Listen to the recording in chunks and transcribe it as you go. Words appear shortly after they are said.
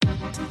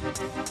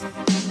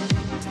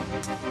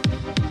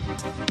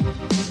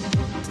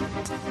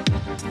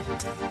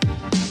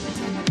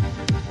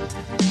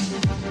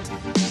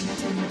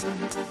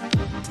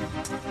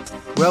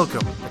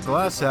Welcome to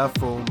Glass Half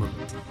Full Moon,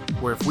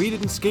 where if we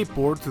didn't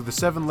skateboard through the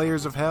 7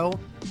 layers of hell,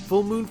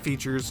 Full Moon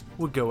Features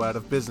would go out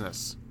of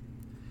business.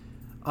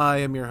 I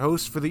am your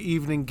host for the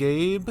evening,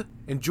 Gabe,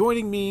 and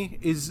joining me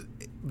is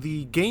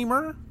the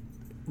gamer,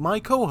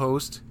 my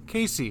co-host,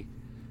 Casey.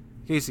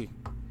 Casey,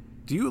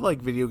 do you like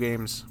video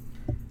games?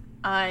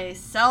 I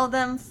sell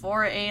them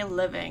for a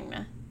living.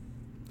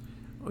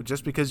 Well,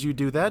 just because you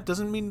do that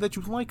doesn't mean that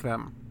you like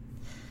them.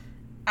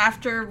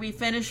 After we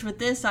finish with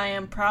this, I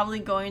am probably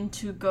going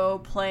to go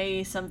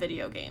play some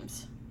video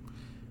games.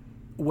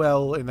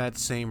 Well, in that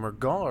same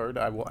regard,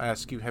 I will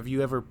ask you, have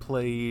you ever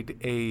played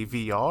a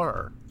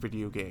VR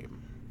video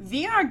game?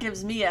 VR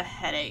gives me a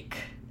headache.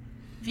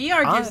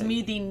 VR gives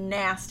me the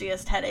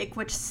nastiest headache,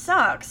 which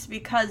sucks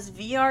because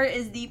VR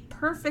is the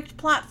perfect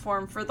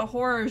platform for the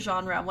horror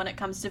genre when it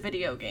comes to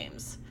video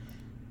games.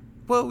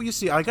 Well, you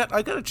see, I got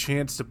a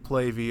chance to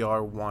play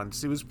VR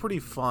once. It was pretty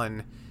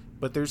fun,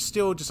 but there's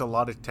still just a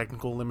lot of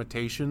technical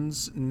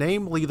limitations,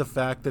 namely the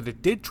fact that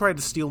it did try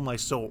to steal my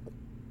soul.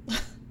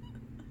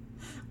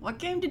 What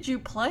game did you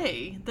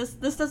play? This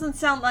doesn't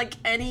sound like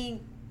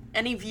any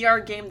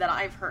VR game that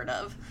I've heard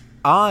of.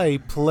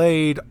 I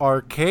played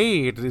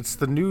Arcade. It's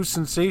the new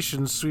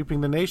sensation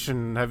sweeping the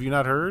nation. Have you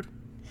not heard?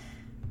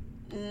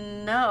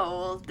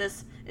 No.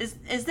 Is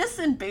this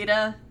in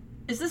beta?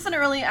 Is this in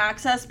early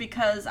access?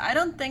 Because I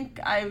don't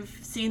think I've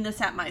seen this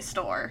at my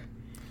store.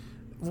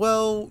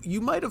 Well,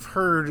 you might have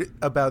heard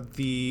about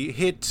the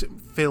hit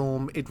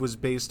film it was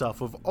based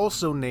off of,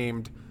 also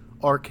named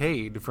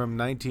Arcade from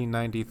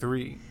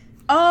 1993.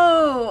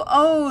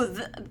 Oh,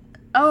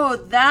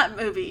 that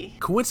movie.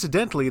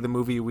 Coincidentally, the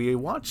movie we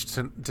watched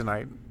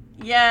tonight.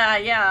 Yeah.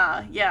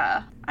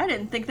 I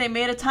didn't think they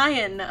made a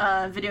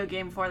tie-in video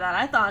game for that.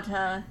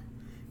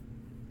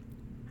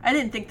 I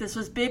didn't think this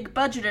was big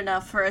budget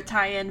enough for a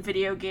tie-in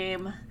video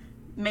game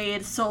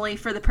made solely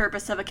for the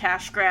purpose of a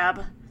cash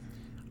grab.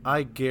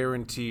 I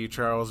guarantee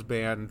Charles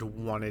Band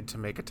wanted to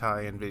make a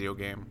tie-in video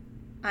game.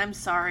 I'm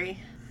sorry.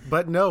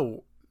 But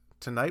no,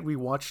 tonight we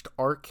watched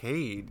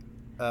Arcade.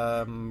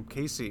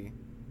 Casey,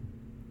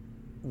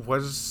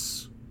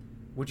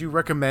 would you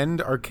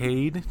recommend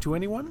Arcade to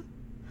anyone?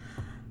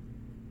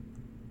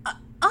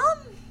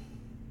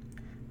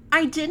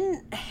 I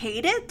didn't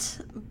hate it,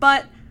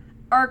 but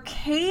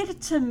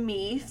Arcade to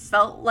me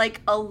felt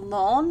like a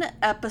long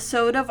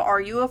episode of Are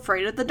You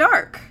Afraid of the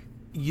Dark?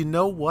 You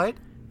know what?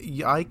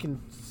 I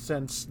can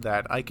sense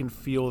that. I can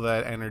feel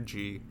that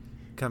energy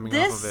coming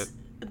off of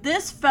it.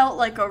 This felt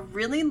like a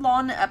really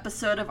long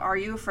episode of Are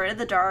You Afraid of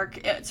the Dark?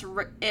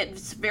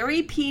 It's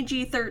very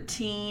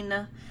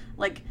PG-13,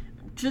 like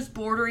just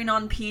bordering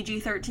on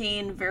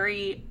PG-13,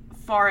 very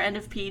far end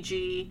of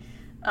PG,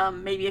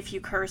 maybe a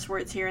few curse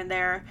words here and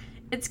there.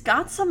 It's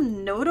got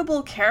some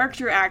notable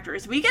character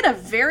actors. We get a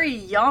very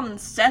young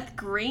Seth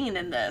Green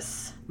in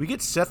this. We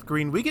get Seth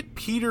Green. We get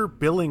Peter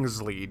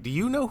Billingsley. Do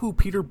you know who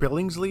Peter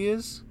Billingsley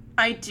is?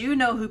 I do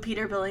know who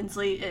Peter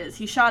Billingsley is.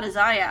 He shot his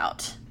eye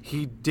out.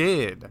 He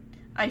did.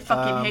 I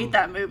fucking hate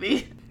that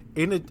movie.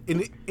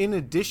 In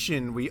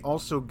addition, we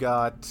also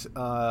got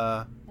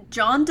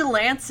John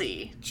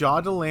Delancey.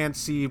 John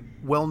Delancey,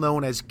 well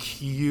known as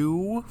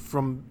Q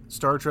from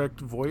Star Trek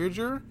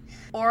Voyager.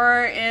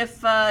 Or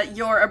if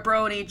you're a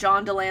brony,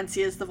 John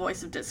Delancey is the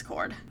voice of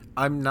Discord.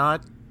 I'm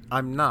not,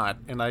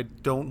 and I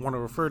don't want to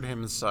refer to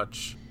him as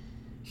such.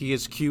 He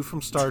is Q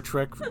from Star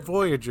Trek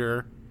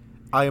Voyager.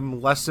 I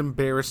am less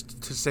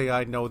embarrassed to say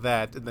I know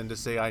that than to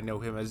say I know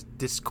him as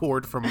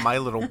Discord from My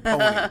Little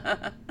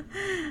Pony.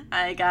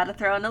 I gotta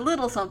throw in a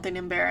little something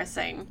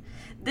embarrassing.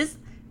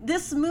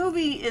 This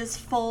movie is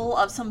full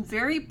of some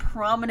very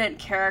prominent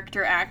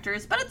character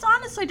actors, but it's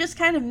honestly just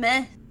kind of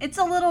meh. It's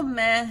a little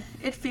meh.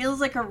 It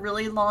feels like a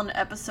really long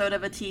episode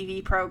of a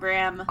TV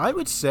program. I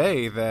would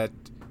say that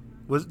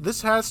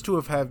this has to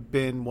have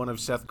been one of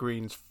Seth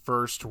Green's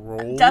first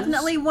roles.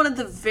 Definitely one of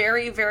the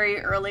very, very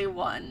early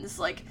ones.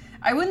 Like,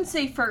 I wouldn't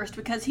say first,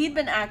 because he'd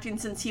been acting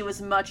since he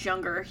was much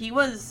younger. He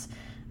was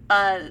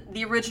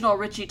the original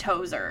Richie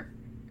Tozer.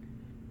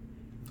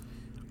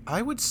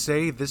 I would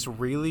say this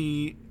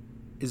really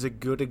is a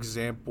good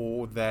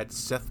example that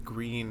Seth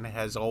Green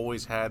has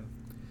always had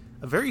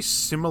a very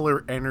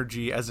similar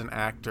energy as an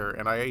actor,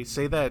 and I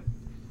say that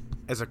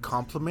as a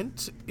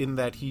compliment in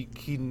that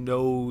he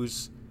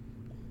knows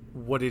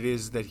what it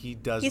is that he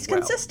does. He's well.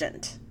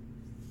 Consistent.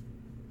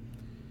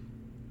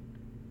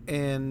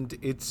 And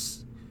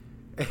it's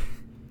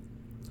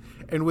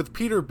and with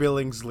Peter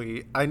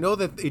Billingsley, I know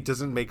that it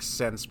doesn't make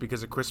sense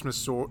because A Christmas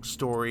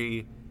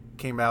Story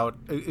came out,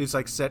 it's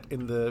like set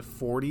in the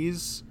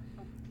 40s,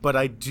 but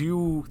I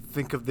do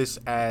think of this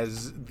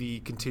as the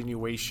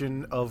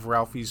continuation of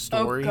Ralphie's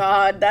story. Oh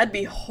god, that'd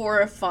be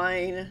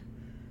horrifying.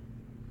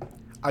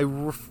 I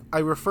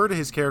refer to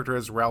his character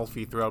as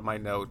Ralphie throughout my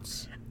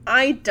notes.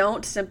 I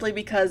don't, simply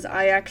because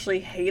I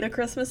actually hate A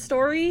Christmas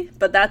Story,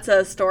 but that's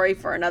a story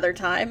for another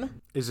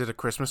time. Is it A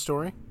Christmas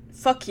Story?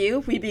 Fuck you.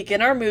 We begin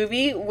our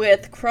movie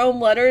with chrome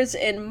letters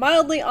and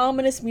mildly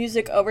ominous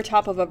music over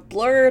top of a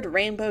blurred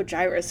rainbow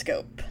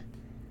gyroscope.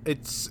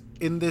 It's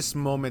in this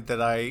moment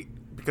that I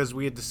because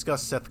we had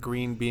discussed Seth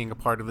Green being a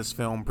part of this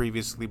film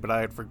previously, but I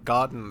had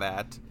forgotten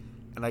that,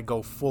 and I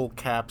go full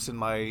caps in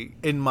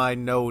my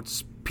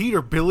notes.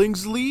 Peter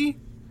Billingsley,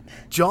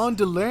 John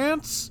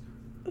DeLance,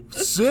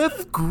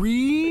 Seth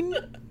Green.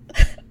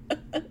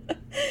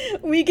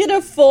 We get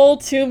a full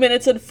 2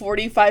 minutes and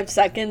 45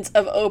 seconds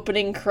of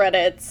opening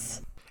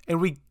credits.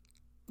 And we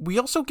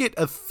also get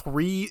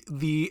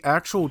the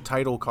actual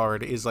title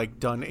card is like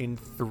done in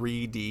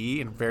 3D,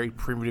 in very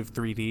primitive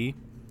 3D.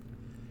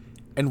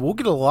 And we'll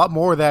get a lot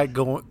more of that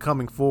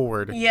coming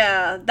forward.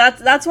 Yeah,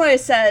 that's why I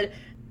said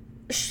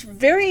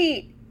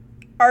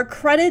our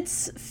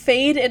credits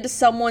fade into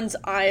someone's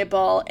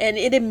eyeball and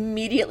it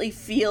immediately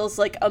feels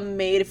like a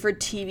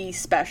made-for-TV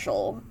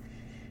special.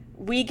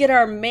 We get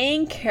our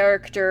main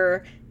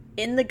character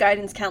in the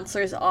guidance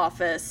counselor's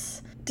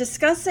office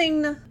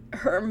discussing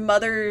her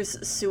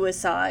mother's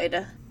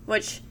suicide,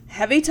 which,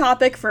 heavy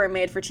topic for a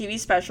made-for-TV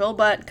special,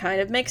 but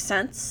kind of makes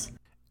sense.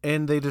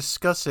 And they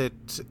discuss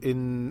it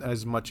in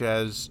as much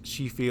as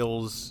she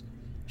feels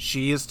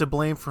she is to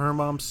blame for her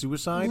mom's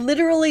suicide.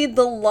 Literally,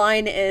 the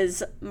line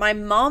is, "My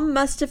mom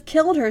must have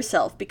killed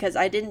herself because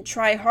I didn't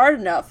try hard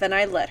enough and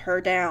I let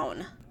her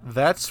down."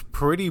 That's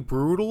pretty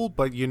brutal,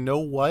 but you know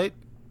what?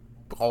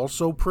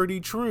 Also pretty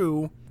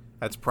true.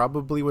 That's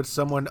probably what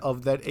someone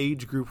of that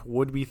age group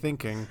would be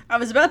thinking. I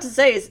was about to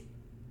say, is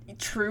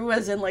true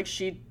as in, like,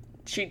 she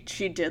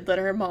did let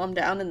her mom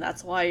down and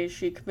that's why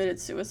she committed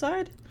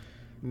suicide?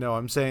 No,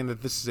 I'm saying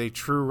that this is a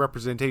true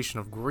representation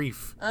of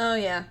grief. Oh,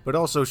 yeah. But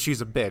also,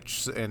 she's a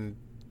bitch, and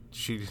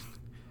she...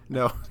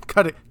 No,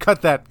 cut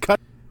that.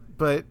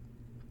 But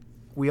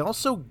we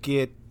also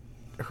get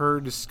her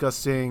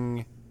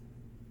discussing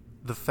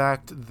the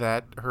fact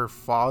that her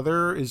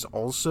father is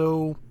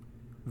also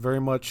very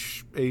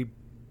much a,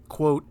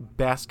 quote,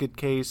 basket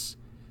case.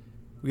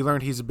 We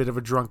learned he's a bit of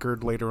a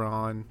drunkard later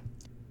on.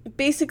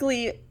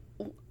 Basically,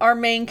 our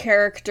main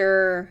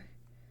character...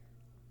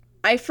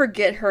 I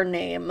forget her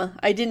name.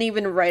 I didn't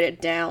even write it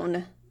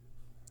down.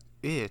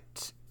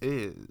 It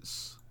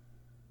is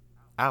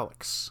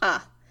Alex.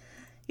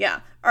 Yeah.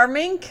 Our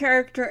main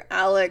character,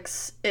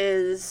 Alex,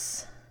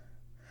 is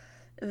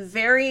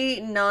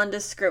very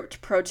nondescript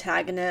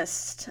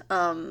protagonist.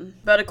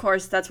 But of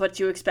course, that's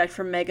what you expect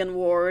from Megan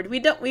Ward. We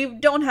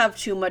don't have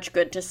too much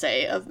good to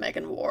say of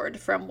Megan Ward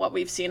from what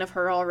we've seen of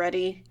her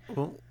already.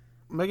 Well,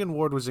 Megan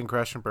Ward was in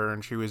Crash and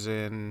Burn.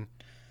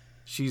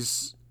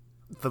 She's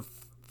the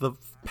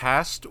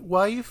past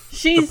wife?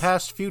 The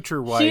past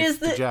future wife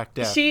to Jack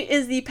Death. She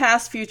is the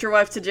past future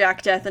wife to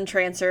Jack Death in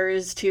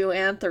Trancers 2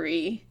 and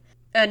 3.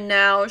 And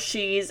now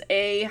she's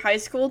a high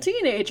school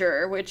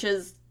teenager, which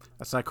is...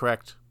 That's not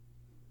correct.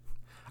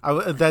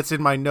 That's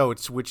in my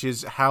notes, which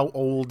is, how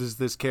old is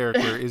this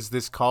character? Is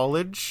this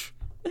college?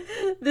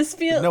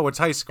 No, it's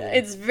high school.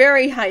 It's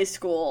very high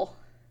school.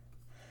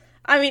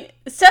 I mean,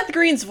 Seth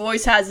Green's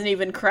voice hasn't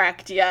even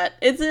cracked yet.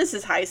 This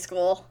is high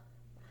school.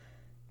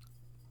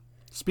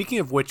 Speaking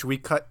of which, we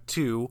cut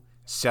to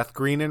Seth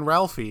Green and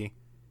Ralphie,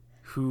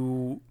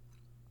 who,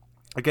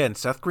 again,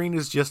 Seth Green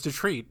is just a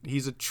treat.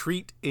 He's a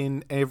treat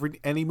in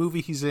any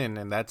movie he's in,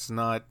 and that's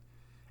not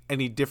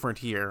any different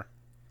here.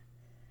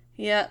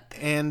 Yep.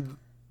 And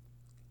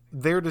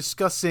they're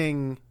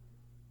discussing...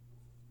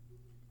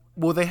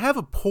 Well, they have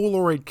a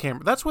Polaroid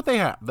camera. That's what they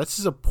have. This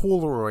is a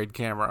Polaroid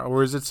camera,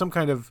 or is it some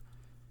kind of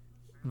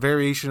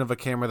variation of a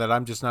camera that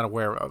I'm just not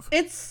aware of?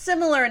 It's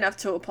similar enough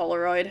to a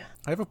Polaroid.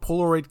 I have a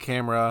Polaroid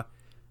camera.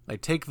 I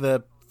take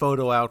the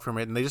photo out from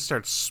it, and they just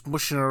start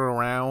smushing it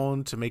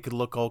around to make it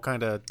look all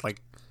kind of,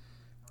 like,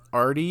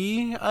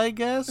 arty, I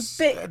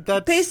guess?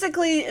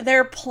 Basically,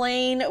 they're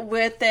playing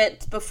with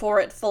it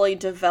before it fully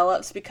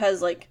develops,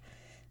 because, like,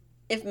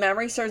 if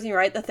memory serves me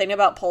right, the thing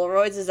about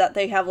Polaroids is that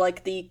they have,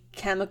 like, the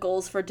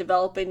chemicals for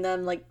developing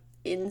them, like,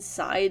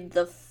 inside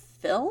the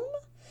film?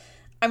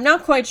 I'm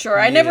not quite sure.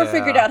 I never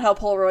figured out how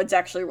Polaroids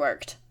actually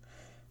worked.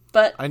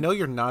 But I know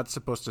you're not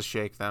supposed to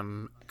shake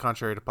them,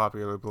 contrary to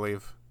popular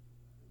belief.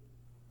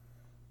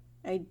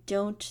 I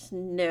don't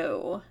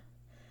know.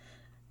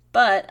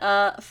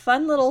 But,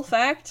 fun little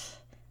fact,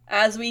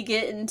 as we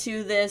get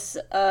into this,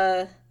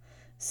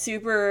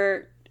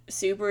 super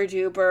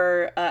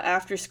duper,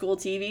 after-school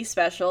TV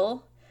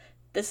special,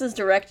 this is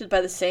directed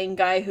by the same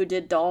guy who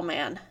did Doll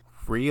Man.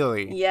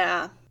 Really?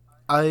 Yeah.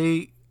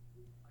 I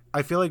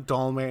feel like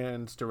Doll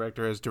Man's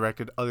director has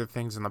directed other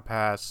things in the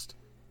past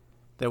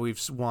that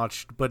we've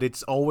watched, but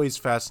it's always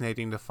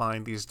fascinating to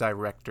find these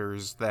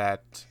directors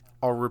that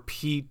are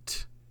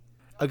repeat...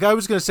 A guy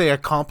was going to say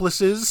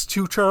accomplices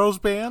to Charles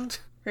Band.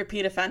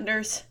 Repeat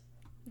offenders.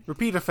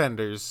 Repeat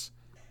offenders.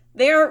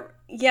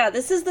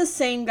 This is the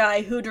same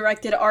guy who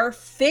directed our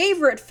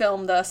favorite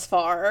film thus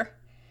far.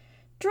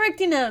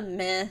 Directing a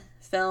meh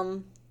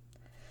film.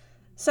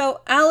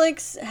 So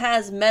Alex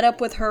has met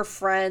up with her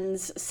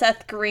friends,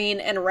 Seth Green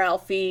and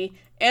Ralphie,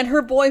 and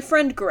her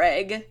boyfriend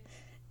Greg,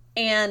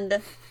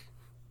 and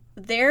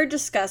they're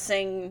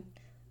discussing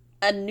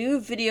a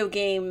new video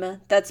game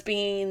that's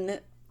being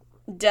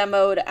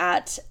demoed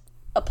at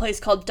a place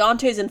called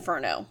Dante's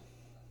Inferno.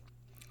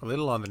 A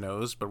little on the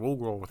nose, but we'll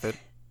roll with it.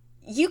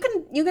 you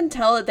can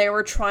tell that they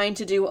were trying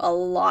to do a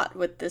lot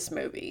with this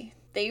movie.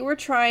 They were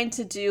trying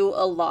to do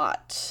a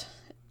lot,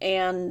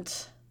 and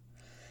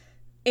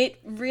it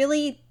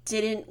really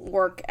didn't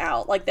work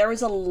out. Like, there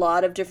was a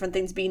lot of different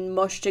things being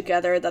mushed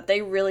together that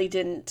they really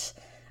didn't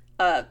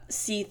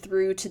see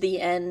through to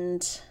the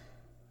end.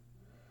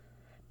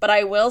 But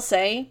I will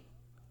say,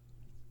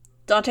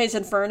 Dante's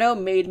Inferno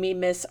made me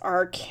miss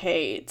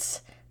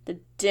arcades. The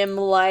dim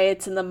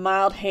lights and the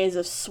mild haze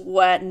of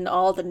sweat and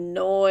all the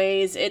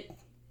noise. It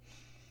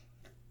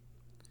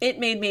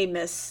made me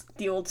miss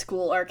the old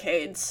school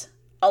arcades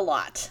a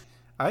lot.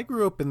 I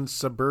grew up in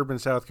suburban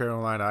South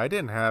Carolina. I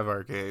didn't have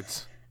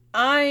arcades.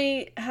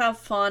 I have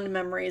fond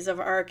memories of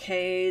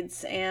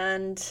arcades,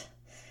 and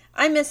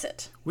I miss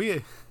it.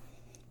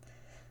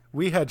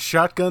 We had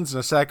shotguns and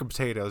a sack of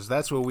potatoes.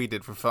 That's what we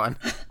did for fun.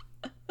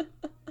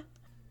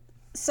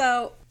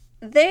 So,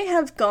 they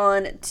have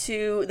gone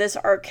to this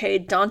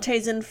arcade,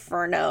 Dante's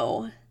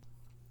Inferno,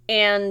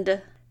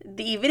 and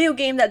the video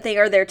game that they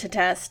are there to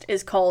test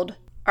is called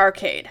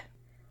Arcade.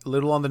 A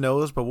little on the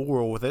nose, but we'll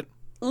roll with it.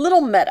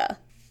 Little meta.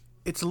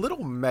 It's a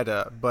little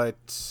meta,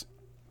 but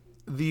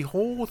the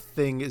whole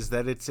thing is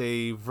that it's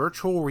a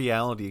virtual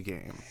reality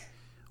game,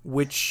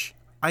 which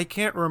I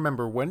can't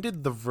remember. When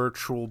did the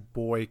Virtual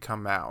Boy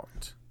come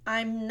out?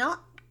 I'm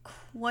not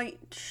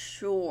quite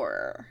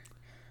sure.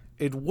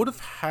 It would have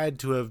had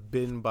to have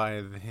been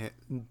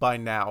by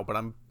now, but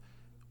I'm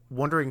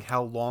wondering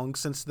how long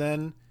since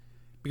then.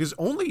 Because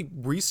only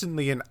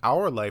recently in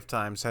our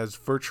lifetimes has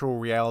virtual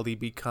reality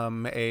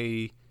become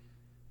a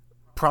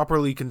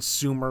properly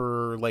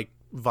consumer,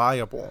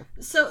 viable.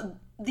 So,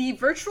 the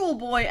Virtual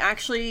Boy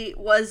actually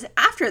was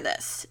after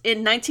this,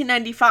 in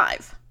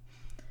 1995.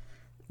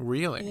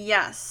 Really?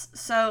 Yes.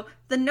 So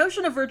the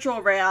notion of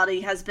virtual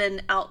reality had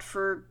been out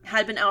for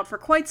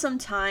quite some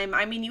time.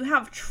 I mean, you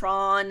have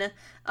Tron,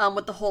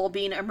 with the whole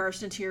being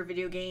immersed into your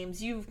video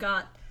games.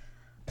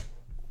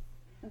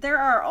 There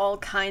are all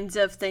kinds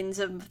of things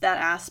of that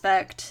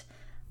aspect.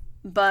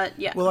 But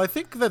yeah. Well, I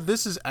think that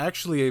this is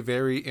actually a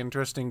very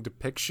interesting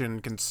depiction,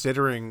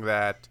 considering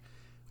that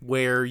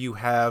where you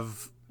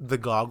have the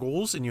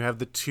goggles and you have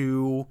the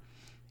two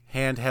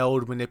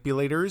handheld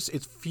manipulators,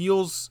 it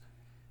feels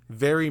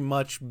very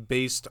much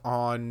based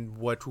on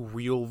what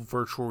real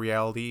virtual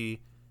reality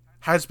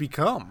has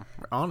become,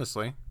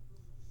 honestly.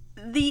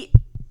 The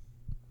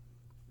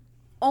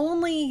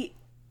only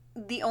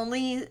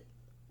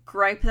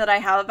gripe that I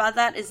have about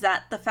that is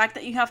that the fact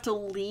that you have to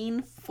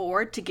lean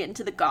forward to get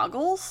into the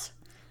goggles.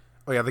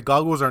 Oh yeah, the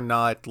goggles are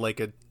not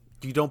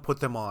you don't put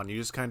them on. You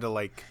just kind of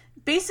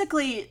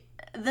Basically,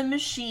 the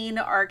Machine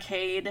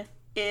arcade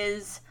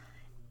is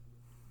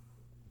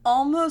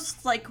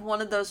almost like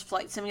one of those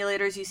flight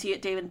simulators you see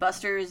at Dave &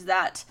 Buster's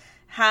that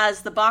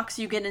has the box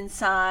you get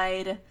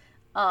inside.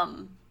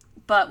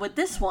 But with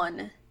this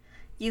one,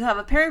 you have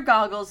a pair of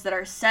goggles that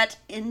are set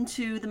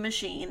into the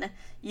machine.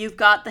 You've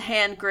got the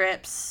hand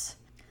grips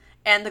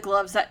and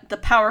the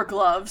power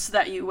gloves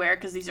that you wear,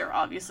 because these are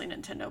obviously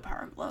Nintendo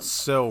power gloves.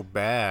 So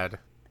bad.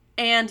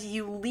 And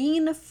you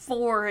lean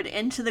forward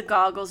into the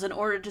goggles in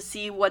order to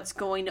see what's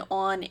going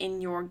on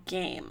in your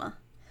game.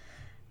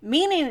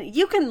 Meaning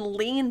you can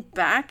lean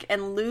back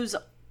and lose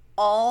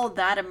all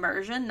that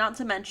immersion, not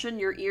to mention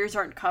your ears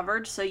aren't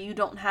covered, so you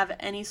don't have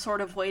any sort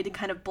of way to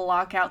kind of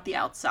block out the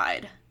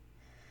outside.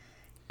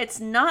 It's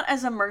not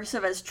as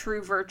immersive as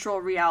true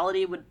virtual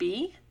reality would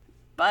be,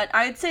 but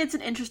I'd say it's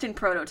an interesting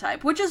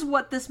prototype, which is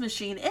what this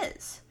machine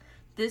is.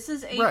 This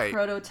is a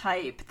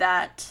prototype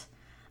that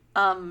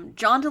John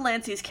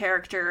Delancey's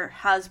character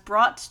has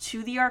brought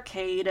to the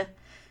arcade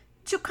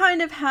to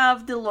kind of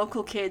have the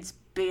local kids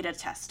beta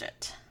test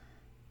it.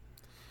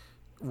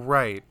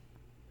 Right.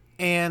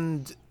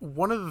 And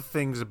one of the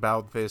things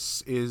about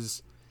this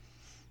is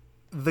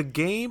the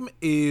game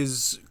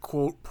is,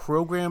 quote,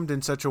 programmed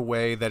in such a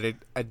way that it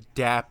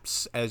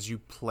adapts as you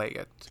play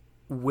it,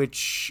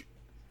 which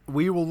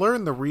we will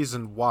learn the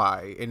reason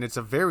why, and it's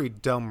a very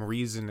dumb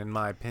reason in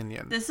my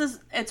opinion.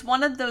 It's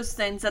one of those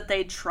things that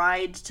they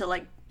tried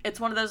to, it's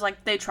one of those,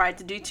 they tried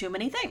to do too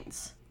many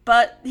things.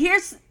 But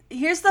here's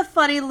the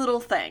funny little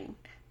thing.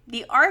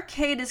 The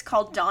arcade is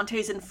called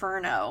Dante's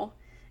Inferno,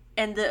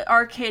 and the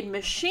arcade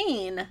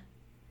machine,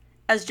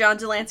 as John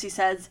Delancey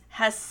says,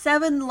 has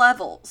 7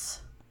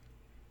 levels.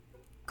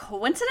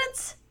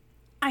 Coincidence?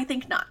 I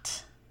think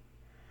not.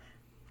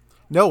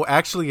 No,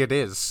 actually it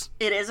is.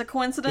 It is a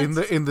coincidence?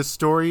 In the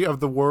story of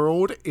the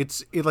world,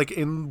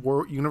 in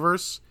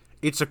universe,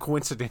 it's a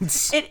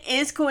coincidence. It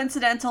is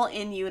coincidental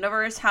in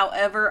universe.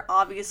 However,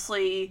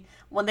 obviously,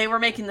 when they were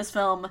making this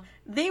film,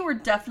 they were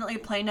definitely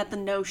playing at the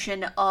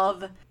notion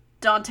of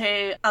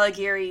Dante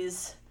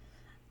Alighieri's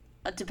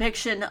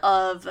depiction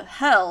of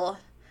hell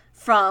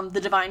from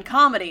the Divine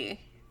Comedy.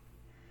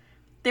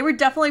 They were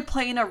definitely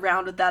playing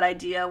around with that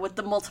idea, with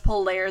the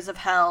multiple layers of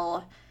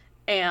hell,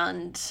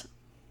 and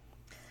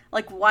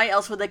why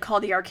else would they call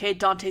the arcade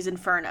Dante's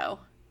Inferno?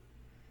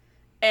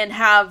 And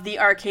have the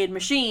arcade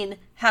machine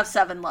have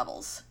 7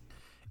 levels.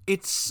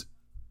 It's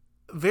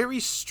very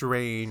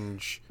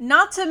strange.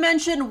 Not to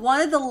mention,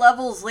 one of the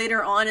levels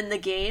later on in the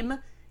game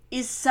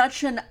is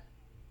such an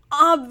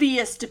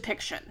obvious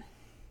depiction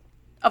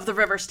of the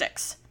river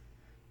Styx.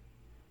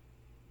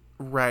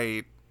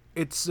 Right.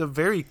 It's a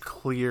very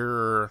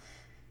clear...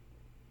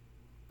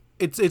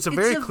 It's a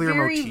very clear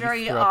motif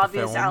very throughout the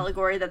obvious film.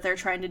 allegory that they're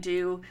trying to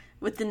do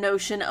with the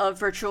notion of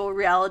virtual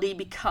reality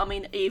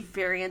becoming a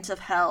variant of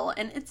hell.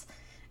 And it's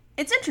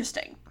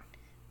interesting.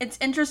 It's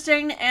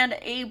interesting, and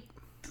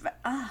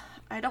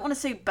I don't want to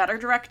say better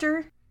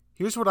director.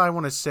 Here's what I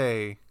want to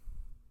say,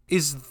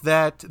 is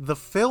that the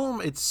film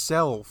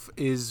itself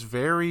is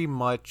very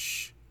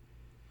much...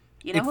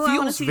 You know who I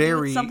want to see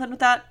do something with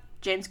that?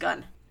 James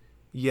Gunn.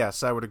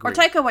 Yes, I would agree. Or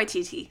Taika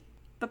Waititi.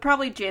 But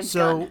probably James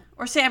Gunn.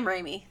 Or Sam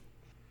Raimi.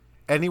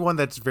 Anyone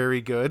that's very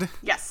good.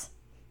 Yes.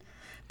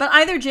 But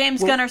either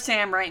James Gunn or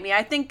Sam Raimi.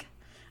 I think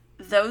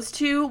those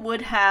two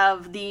would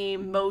have the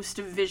most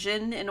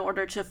vision in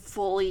order to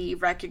fully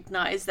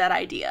recognize that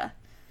idea.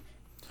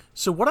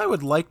 So what I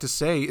would like to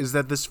say is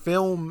that this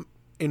film,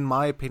 in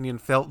my opinion,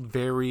 felt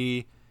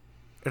very...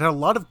 It had a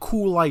lot of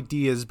cool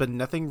ideas, but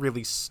nothing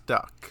really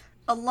stuck.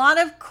 A lot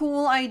of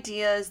cool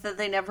ideas that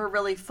they never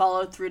really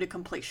followed through to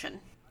completion.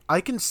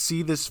 I can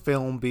see this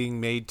film being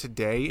made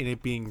today and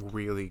it being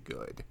really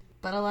good.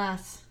 But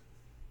alas,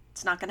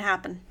 it's not going to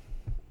happen.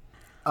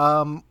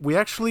 We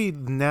actually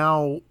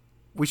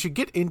we should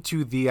get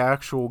into the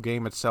actual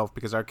game itself,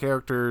 because our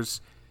characters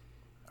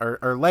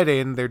are let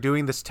in. They're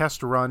doing this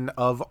test run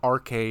of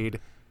Arcade,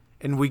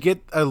 and we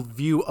get a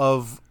view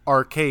of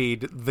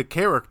Arcade, the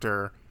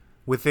character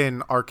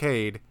within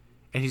Arcade,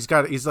 and he's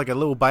like a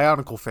little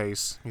bionicle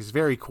face. He's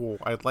very cool.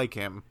 I like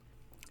him.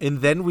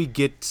 And then we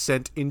get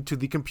sent into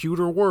the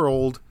computer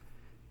world,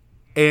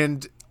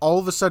 and all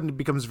of a sudden it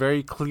becomes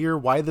very clear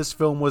why this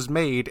film was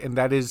made, and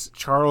that is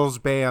Charles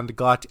Band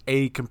got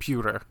a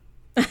computer.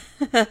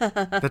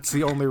 That's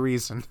the only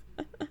reason.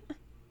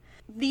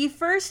 The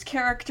first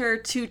character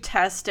to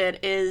test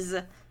it is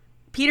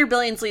Peter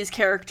Billingsley's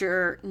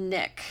character,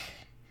 Nick.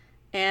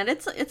 And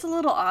it's a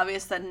little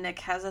obvious that Nick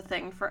has a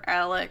thing for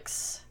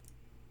Alex.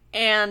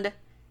 And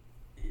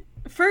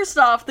first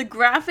off, the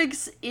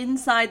graphics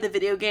inside the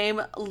video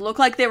game look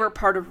like they were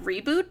part of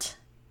Reboot.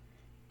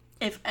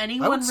 If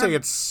anyone... I would say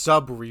it's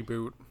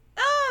sub-Reboot.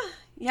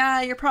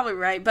 Yeah, you're probably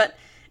right, but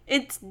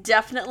it's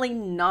definitely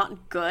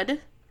not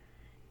good.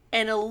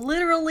 And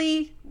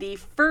literally, the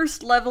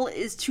first level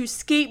is to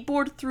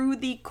skateboard through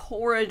the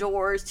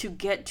corridors to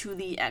get to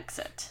the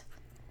exit.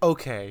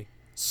 Okay,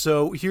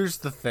 so here's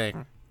the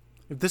thing.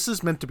 If this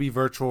is meant to be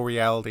virtual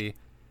reality,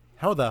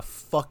 how the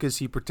fuck is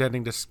he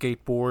pretending to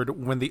skateboard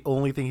when the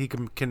only thing he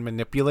can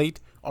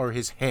manipulate are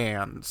his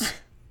hands?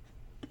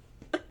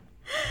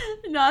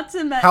 Not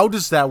to mention... How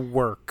does that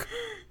work?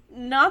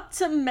 Not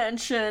to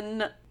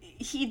mention,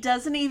 he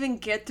doesn't even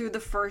get through the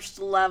first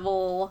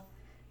level...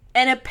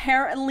 And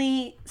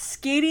apparently,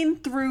 skating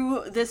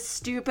through this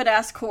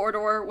stupid-ass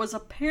corridor was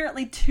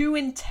apparently too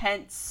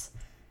intense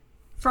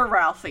for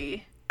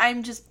Ralphie.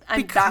 I'm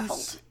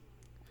baffled.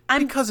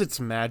 Because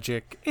it's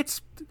magic. It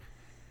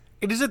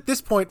is at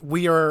this point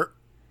we are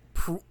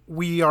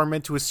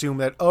meant to assume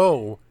that,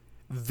 oh,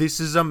 this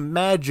is a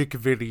magic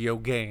video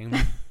game.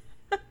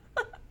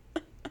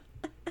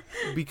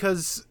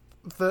 Because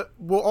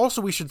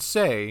also we should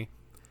say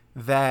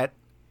that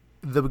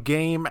the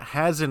game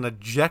has an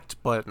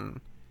eject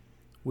button,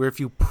 where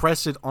if you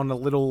press it on a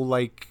little,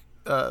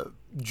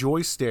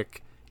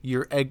 joystick,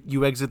 you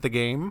exit the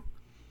game,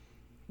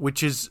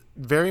 which is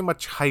very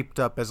much hyped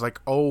up as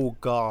oh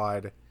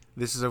god,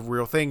 this is a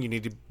real thing you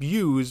need to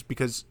use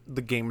because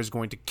the game is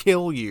going to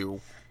kill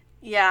you.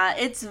 Yeah,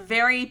 it's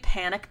very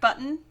panic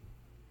button.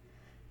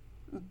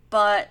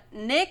 But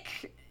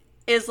Nick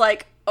is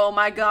like, oh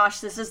my gosh,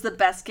 this is the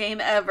best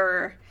game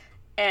ever.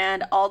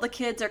 And all the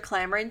kids are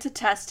clamoring to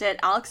test it.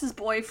 Alex's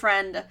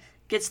boyfriend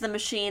gets the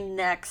machine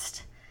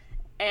next.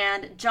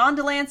 And John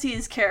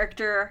Delancey's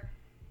character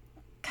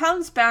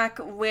comes back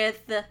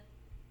with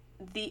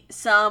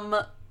some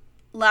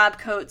lab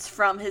coats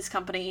from his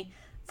company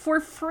for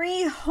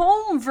free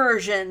home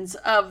versions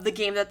of the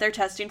game that they're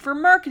testing for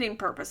marketing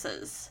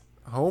purposes.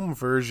 Home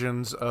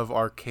versions of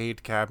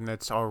arcade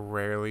cabinets are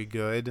rarely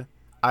good.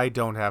 I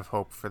don't have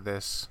hope for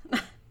this.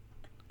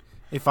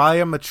 If I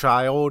am a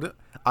child,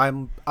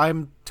 I'm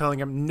telling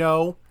him,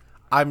 no,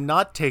 I'm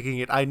not taking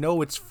it. I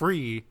know it's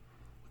free,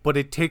 but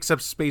it takes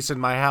up space in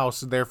my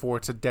house, and therefore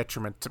it's a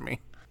detriment to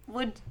me.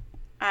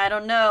 I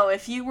don't know,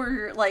 if you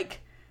were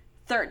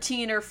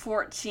 13 or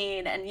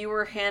 14 and you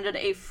were handed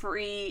a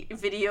free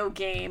video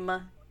game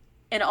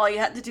and all you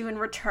had to do in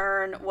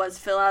return was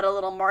fill out a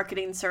little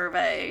marketing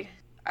survey,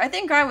 I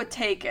think I would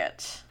take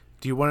it.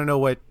 Do you want to know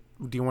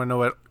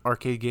what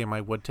arcade game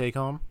I would take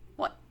home?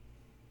 What?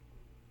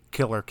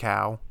 Killer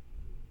Cow.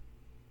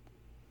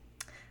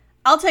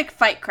 I'll take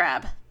Fight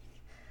Crab.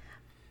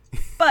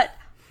 But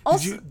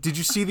also, did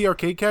you see the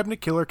arcade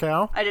cabinet, Killer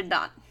Cow? I did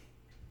not.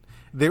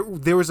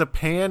 There was a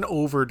pan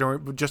over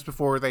just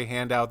before they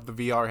hand out the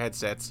VR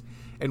headsets,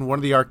 and one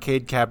of the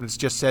arcade cabinets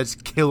just says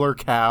Killer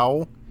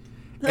Cow,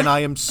 And I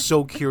am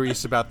so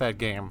curious about that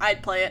game.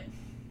 I'd play it.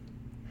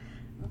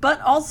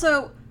 But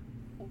also,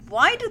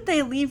 why did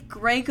they leave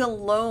Greg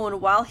alone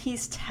while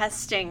he's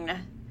testing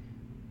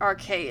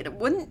Arcade?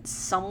 Wouldn't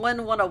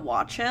someone want to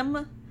watch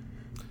him?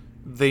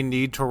 They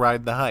need to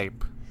ride the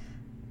hype.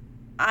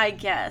 I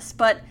guess.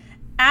 But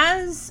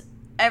as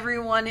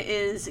everyone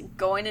is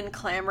going and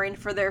clamoring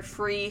for their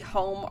free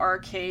home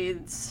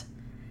arcades,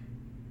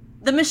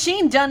 the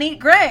machine done eat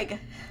Greg.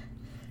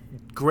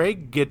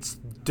 Greg gets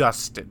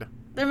dusted.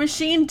 The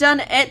machine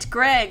done ate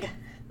Greg.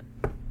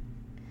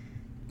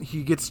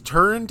 He gets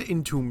turned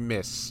into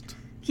mist.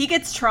 He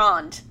gets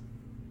troned.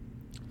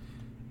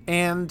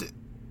 And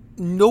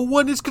no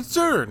one is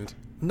concerned.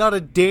 Not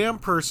a damn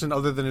person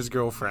other than his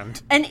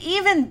girlfriend. And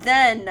even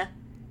then,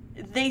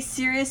 they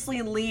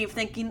seriously leave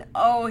thinking,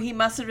 oh, he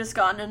must have just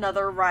gotten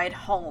another ride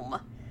home.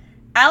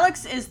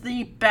 Alex is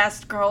the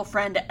best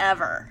girlfriend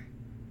ever.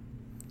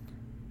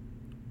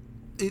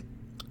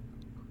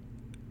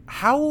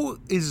 How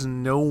is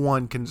no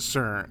one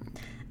concerned?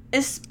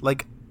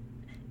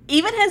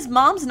 Even his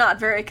mom's not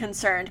very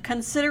concerned,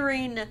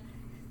 considering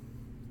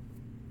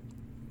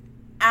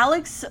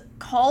Alex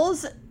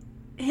calls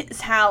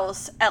his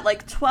house at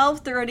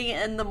 12:30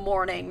 in the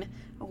morning,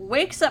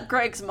 wakes up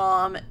Greg's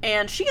mom,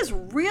 and she is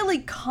really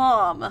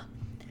calm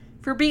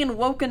for being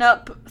woken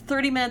up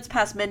 30 minutes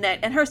past midnight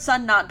and her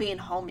son not being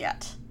home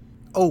yet.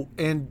 Oh,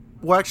 and,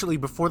 well, actually,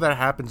 before that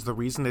happens, the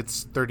reason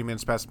it's 30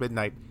 minutes past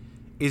midnight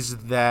is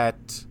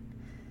that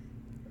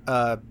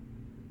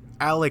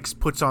Alex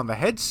puts on the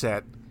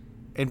headset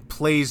and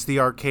plays the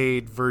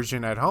arcade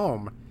version at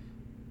home.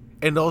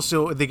 And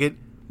also,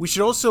 we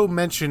should also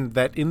mention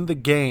that in the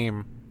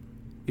game,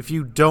 if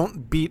you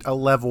don't beat a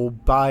level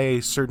by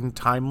a certain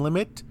time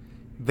limit,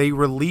 they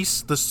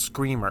release the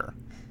Screamer,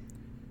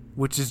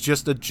 which is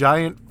just a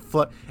giant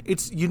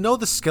it's,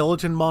 the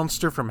skeleton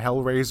monster from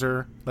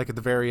Hellraiser, at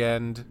the very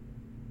end?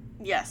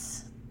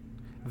 Yes.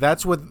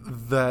 That's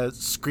what the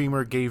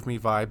Screamer gave me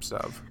vibes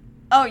of.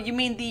 Oh, you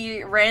mean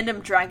the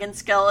random dragon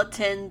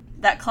skeleton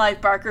that Clive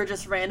Barker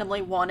just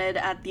randomly wanted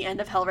at the end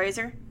of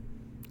Hellraiser?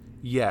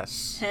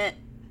 Yes.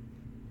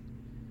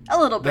 A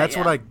little bit, That's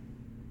yeah. what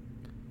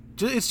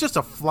it's just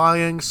a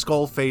flying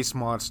skull face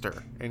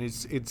monster, and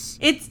it's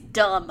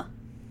dumb.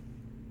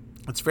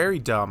 It's very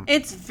dumb.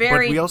 It's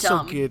very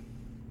dumb.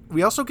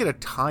 We also get a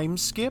time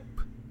skip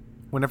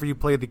whenever you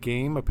play the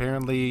game.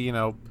 Apparently,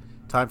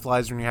 time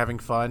flies when you're having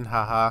fun,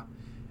 haha.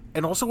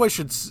 And also I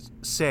should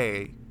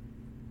say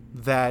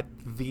that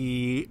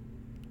the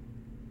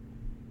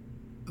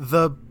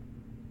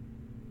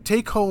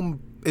take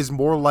home is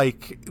more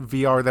like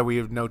VR that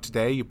we know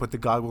today. You put the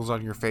goggles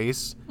on your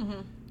face.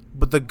 Mm-hmm.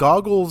 But the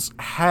goggles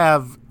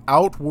have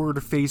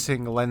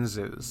outward-facing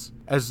lenses,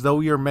 as though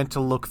you're meant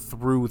to look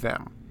through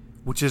them,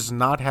 which is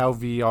not how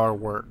VR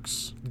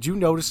works. Did you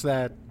notice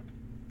that?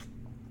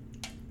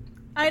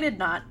 I did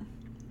not.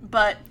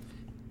 But,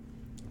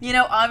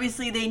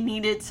 obviously they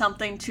needed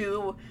something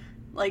to,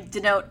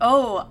 denote,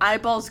 oh,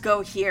 eyeballs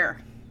go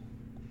here.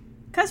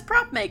 'Cause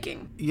prop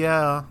making.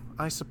 Yeah,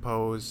 I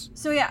suppose.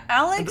 So yeah,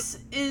 Alex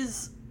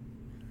is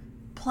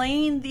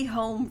playing the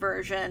home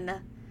version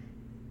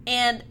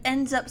and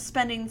ends up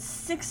spending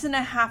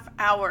 6.5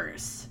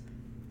 hours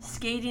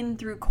skating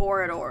through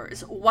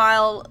corridors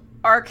while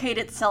Arcade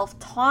itself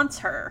taunts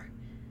her.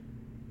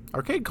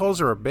 Arcade calls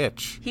her a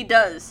bitch. He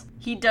does.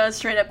 He does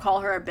straight up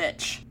call her a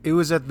bitch. It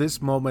was at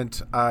this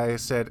moment I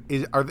said,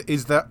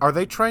 are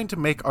they trying to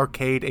make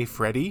Arcade a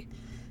Freddy?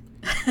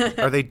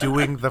 Are they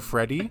doing the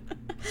Freddy?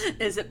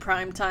 Is it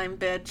prime time,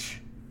 bitch?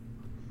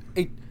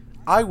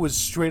 I was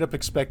straight up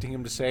expecting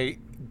him to say,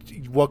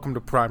 welcome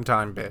to prime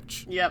time,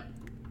 bitch. Yep.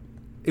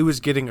 It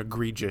was getting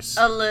egregious.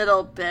 A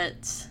little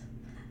bit.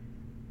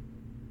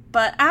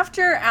 But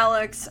after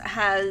Alex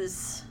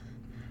has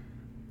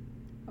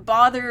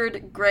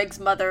bothered Greg's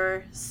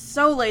mother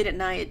so late at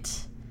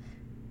night,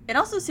 it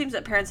also seems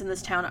that parents in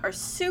this town are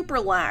super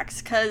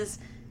lax, because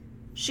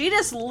she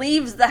just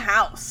leaves the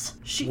house.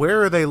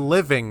 Where are they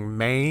living,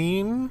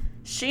 Maine?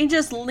 She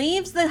just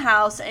leaves the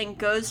house and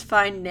goes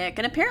find Nick.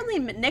 And apparently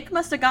Nick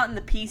must have gotten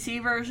the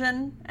PC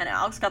version and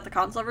Alex got the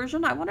console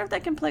version. I wonder if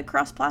they can play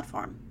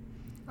cross-platform.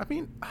 I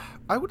mean,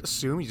 I would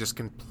assume you just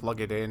can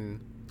plug it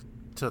in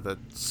to the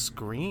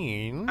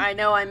screen. I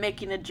know, I'm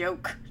making a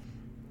joke.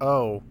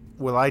 Oh,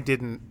 well, I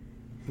didn't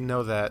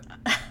know that.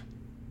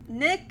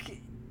 Nick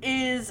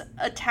is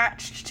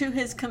attached to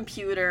his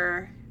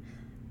computer,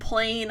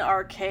 playing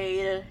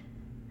Arcade.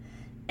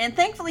 And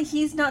thankfully,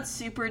 he's not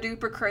super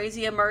duper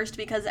crazy immersed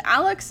because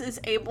Alex is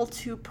able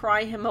to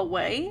pry him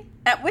away.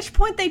 At which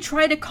point they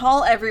try to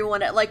call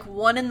everyone at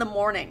 1 in the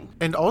morning.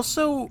 And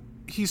also,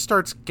 he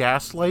starts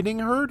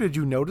gaslighting her. Did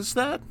you notice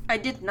that? I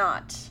did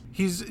not.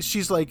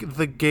 She's like,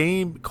 the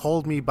game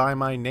called me by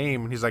my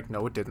name. And he's like,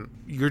 no, it didn't.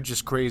 You're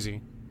just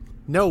crazy.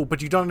 No,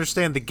 but you don't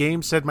understand. The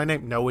game said my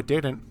name. No, it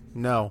didn't.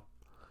 No.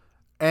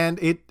 And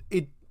it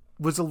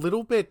was a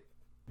little bit...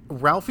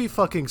 Ralphie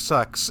fucking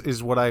sucks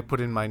is what I put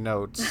in my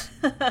notes.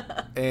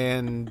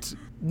 And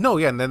no,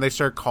 yeah, and then they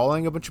start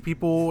calling a bunch of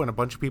people and a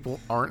bunch of people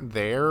aren't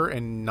there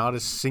and not a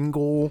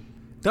single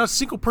Not a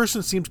single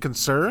person seems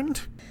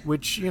concerned,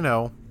 which,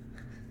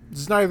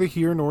 is neither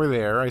here nor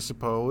there, I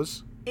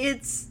suppose.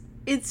 It's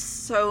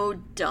so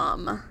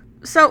dumb.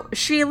 So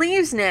she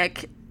leaves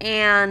Nick,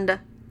 and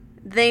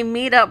they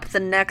meet up the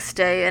next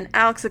day, and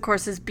Alex, of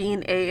course, is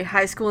being a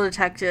high school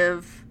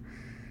detective.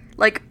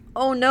 Like,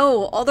 oh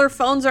no, all their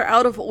phones are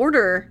out of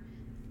order.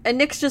 And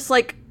Nick's just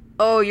like,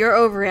 oh, you're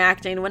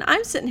overreacting. When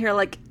I'm sitting here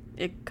like,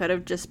 it could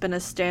have just been a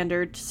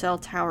standard cell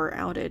tower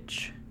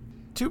outage.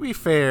 To be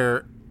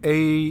fair,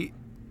 a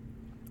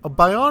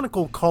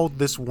Bionicle called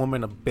this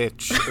woman a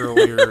bitch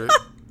earlier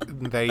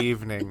in the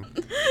evening.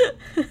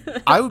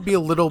 I would be a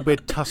little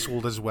bit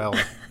tussled as well.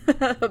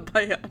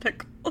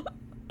 Bionicle.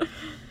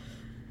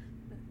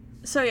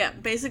 So yeah,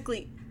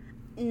 basically,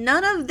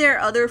 none of their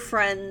other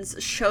friends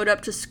showed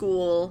up to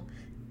school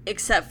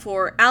except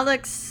for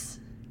Alex,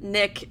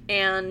 Nick,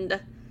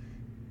 and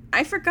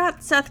I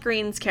forgot Seth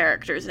Green's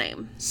character's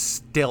name.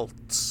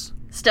 Stilts,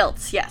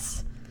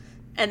 yes.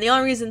 And the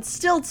only reason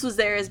Stilts was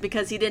there is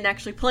because he didn't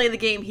actually play the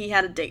game, he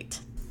had a date.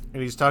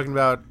 And he's talking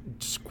about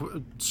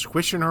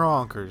squishing her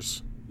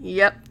honkers.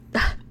 Yep.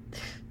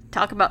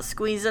 Talk about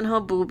squeezing her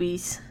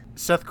boobies.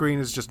 Seth Green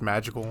is just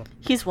magical.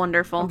 He's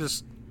wonderful.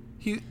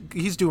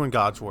 He's doing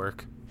God's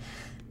work.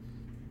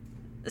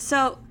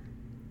 So,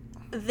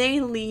 they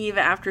leave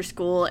after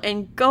school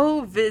and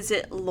go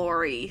visit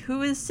Lori,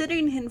 who is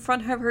sitting in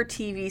front of her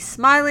TV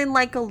smiling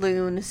like a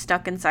loon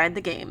stuck inside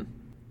the game.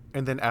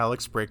 And then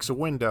Alex breaks a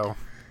window.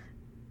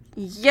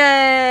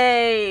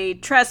 Yay!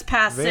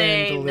 Trespassing!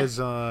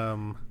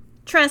 Vandalism!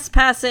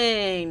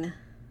 Trespassing!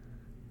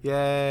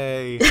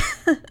 Yay!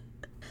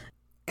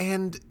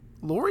 And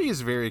Lori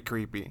is very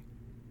creepy.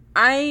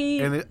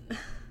 I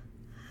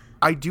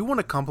do want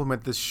to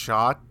compliment this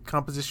shot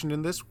composition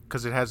in this,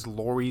 because it has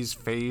Lori's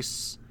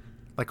face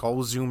like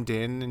all zoomed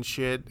in and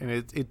shit, and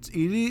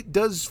it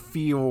does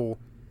feel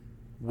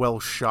well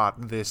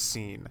shot, this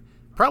scene.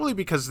 Probably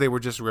because they were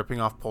just ripping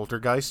off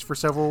Poltergeist for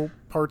several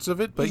parts of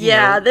it, but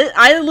yeah,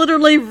 I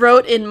literally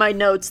wrote in my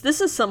notes,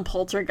 this is some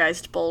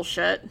Poltergeist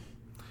bullshit.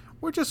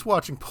 We're just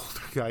watching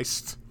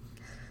Poltergeist.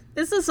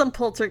 This is some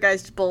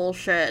Poltergeist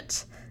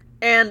bullshit.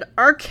 And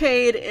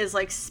Arcade is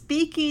like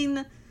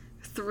speaking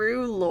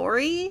through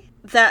Lori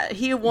that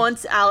he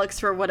wants Alex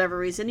for whatever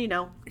reason,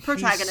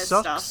 protagonist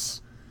stuff.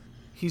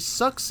 He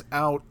sucks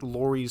out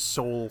Lori's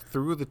soul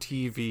through the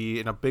TV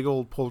in a big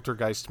old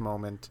Poltergeist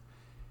moment.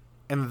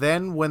 And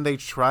then when they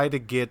try to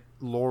get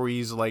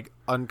Lori's,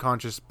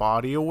 unconscious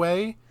body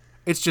away,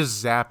 it's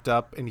just zapped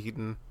up and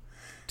eaten.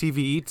 TV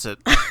eats it.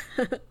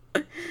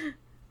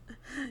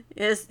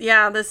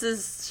 This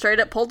is straight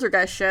up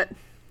Poltergeist shit.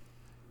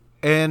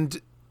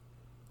 And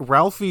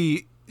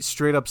Ralphie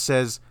straight up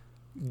says,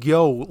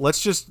 yo,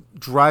 let's just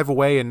drive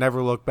away and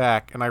never look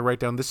back. And I write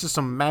down, this is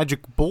some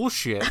magic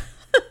bullshit.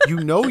 You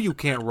know you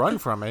can't run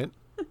from it.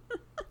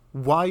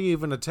 Why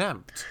even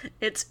attempt?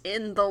 It's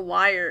in the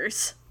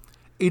wires.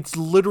 It's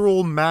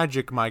literal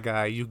magic, my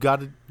guy. You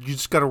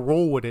just gotta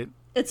roll with it.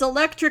 It's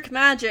electric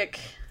magic.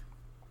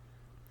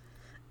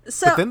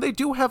 But then they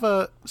do have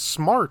a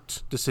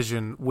smart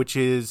decision, which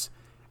is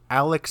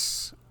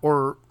Alex,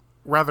 or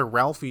rather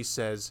Ralphie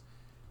says,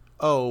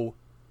 oh,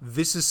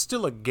 this is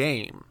still a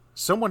game.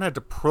 Someone had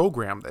to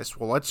program this.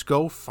 Well, let's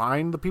go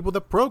find the people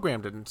that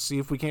programmed it and see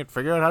if we can't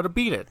figure out how to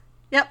beat it.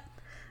 Yep.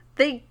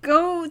 They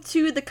go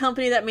to the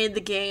company that made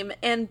the game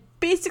and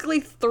basically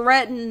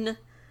threaten,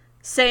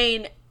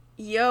 saying,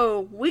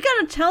 yo, we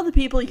gotta tell the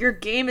people your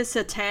game is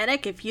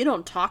satanic if you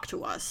don't talk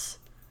to us.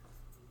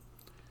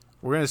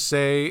 We're gonna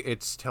say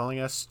it's telling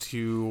us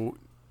to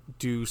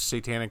do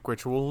satanic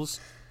rituals.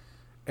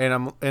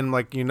 And I'm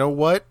like, you know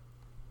what?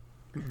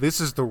 This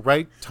is the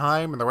right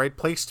time and the right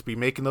place to be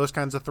making those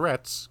kinds of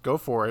threats. Go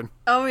for it.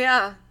 Oh,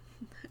 yeah.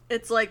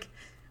 It's like,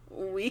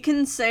 we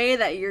can say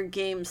that your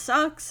game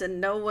sucks and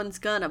no one's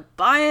gonna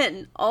buy it,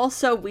 and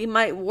also we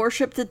might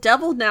worship the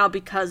devil now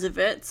because of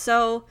it,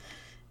 so,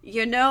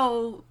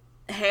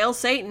 hail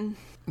Satan.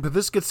 But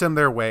this gets them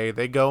their way.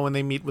 They go and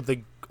they meet with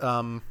the,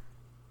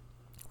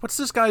 what's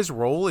this guy's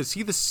role? Is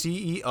he the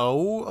CEO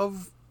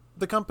of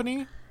the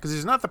company? Because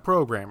he's not the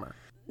programmer.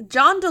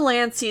 John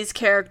Delancey's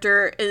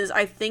character is,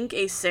 I think,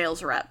 a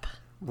sales rep.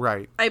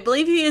 Right. I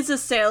believe he is a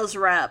sales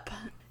rep.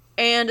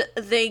 And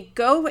they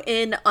go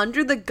in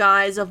under the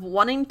guise of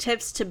wanting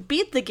tips to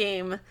beat the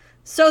game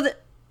so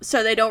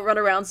they don't run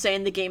around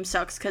saying the game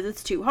sucks because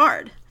it's too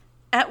hard.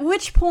 At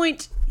which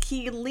point,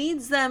 he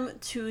leads them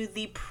to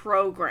the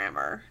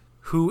programmer.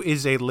 Who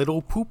is a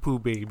little poo-poo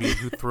baby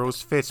who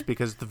throws fits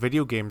because the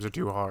video games are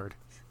too hard.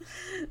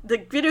 The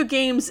video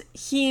games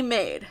he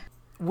made.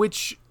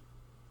 Which,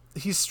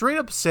 he straight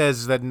up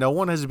says that no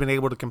one has been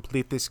able to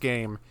complete this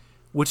game,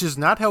 which is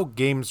not how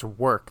games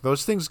work.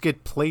 Those things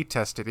get play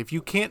tested. If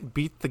you can't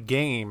beat the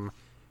game,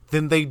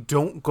 then they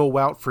don't go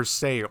out for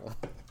sale.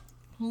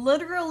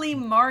 Literally,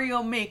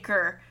 Mario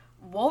Maker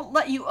won't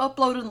let you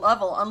upload a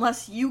level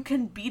unless you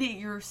can beat it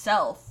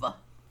yourself.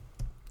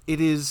 It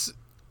is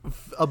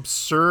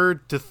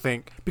absurd to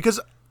think, because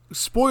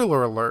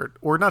spoiler alert,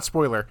 or not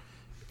spoiler,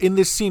 in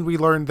this scene we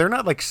learn they're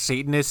not like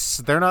Satanists,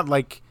 they're not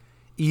like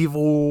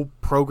evil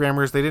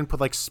programmers. They didn't put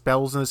like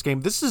spells in this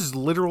game. This is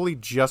literally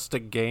just a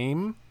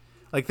game.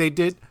 Like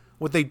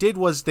what they did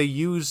was they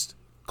used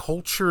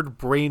cultured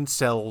brain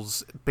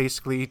cells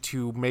basically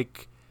to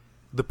make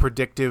the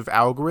predictive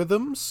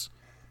algorithms.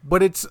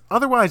 But it's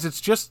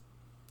just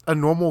a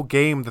normal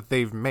game that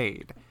they've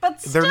made. But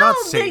still, they're not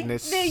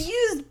Satanists. They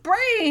used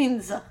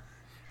brains.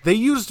 They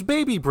used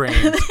baby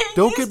brains.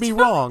 Don't get me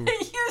wrong. They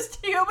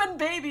used human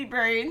baby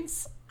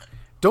brains.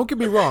 Don't get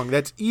me wrong,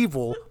 that's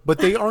evil, but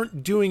they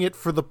aren't doing it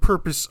for the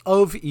purpose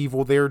of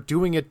evil. They're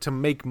doing it to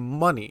make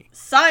money.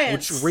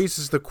 Science. Which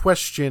raises the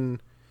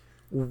question,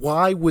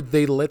 why would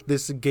they let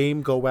this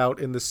game go out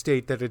in the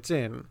state that it's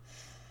in?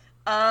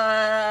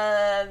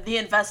 The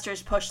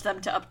investors pushed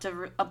them to up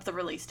the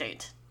release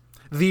date.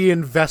 The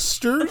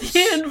investors?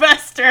 The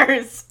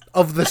investors!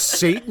 Of the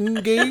Satan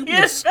game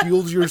that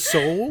steals your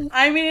soul?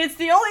 I mean, it's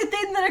the only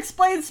thing that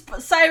explains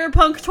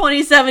Cyberpunk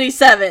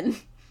 2077.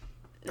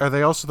 Are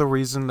they also the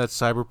reason that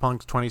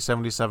Cyberpunk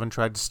 2077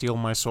 tried to steal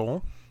my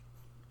soul?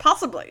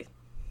 Possibly.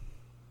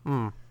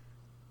 I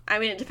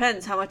mean, it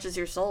depends. How much is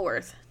your soul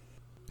worth?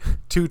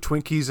 2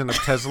 Twinkies and a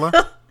Tesla?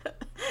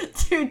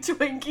 2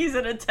 Twinkies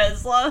and a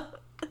Tesla?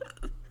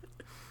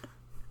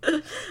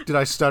 Did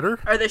I stutter?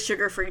 Are they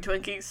sugar-free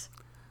Twinkies?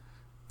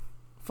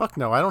 Fuck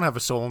no, I don't have a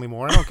soul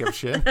anymore. I don't give a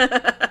shit.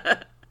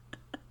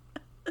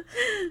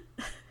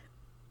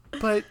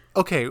 But,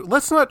 okay,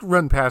 let's not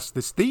run past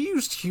this. They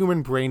used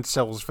human brain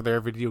cells for their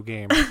video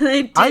game.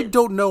 They did. I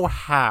don't know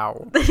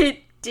how.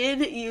 They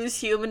did use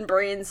human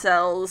brain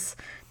cells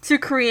to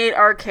create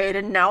Arcade,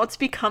 and now it's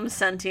become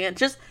sentient.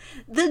 Just,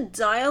 the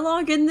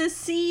dialogue in this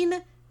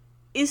scene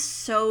is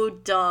so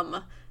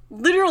dumb.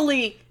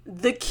 Literally,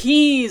 the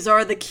keys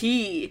are the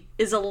key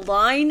is a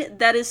line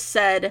that is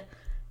said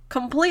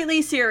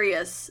completely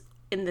serious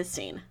in this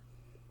scene.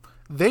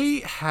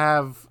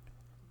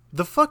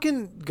 The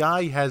fucking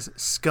guy has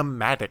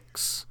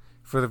schematics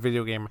for the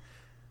video game.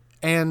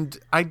 And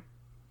I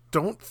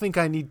don't think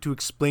I need to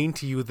explain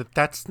to you that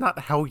that's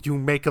not how you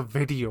make a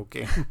video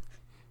game.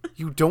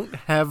 You don't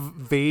have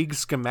vague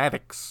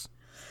schematics.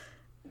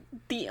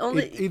 The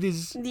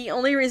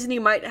only reason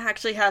you might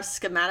actually have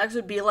schematics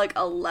would be like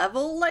a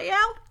level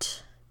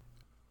layout.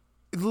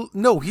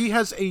 No, he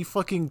has a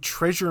fucking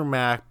treasure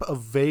map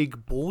of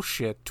vague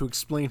bullshit to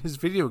explain his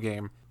video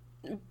game.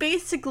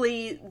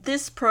 Basically,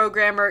 this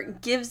programmer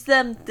gives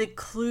them the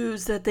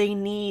clues that they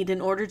need in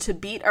order to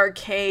beat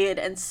Arcade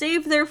and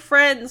save their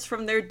friends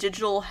from their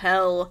digital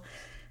hell.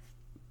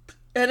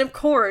 And of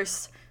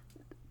course,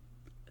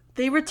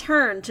 they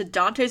return to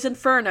Dante's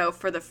Inferno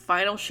for the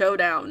final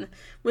showdown,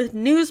 with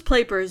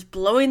newspapers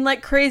blowing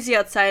like crazy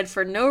outside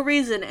for no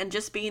reason and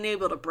just being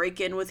able to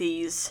break in with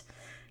ease.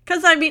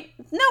 'Cause, I mean,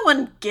 no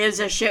one gives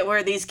a shit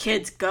where these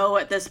kids go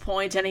at this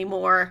point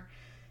anymore.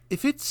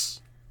 If it's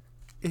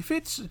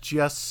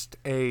just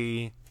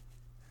a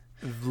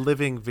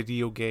living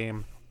video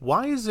game,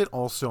 why is it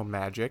also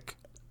magic?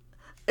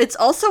 It's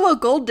also a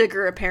gold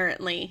digger,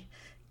 apparently.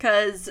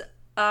 'Cause,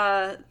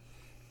 was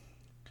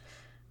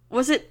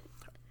it...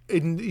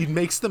 It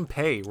makes them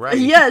pay, right?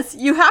 Yes,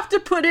 you have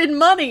to put in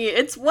money.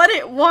 It's what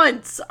it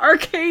wants.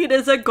 Arcade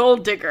is a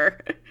gold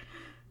digger.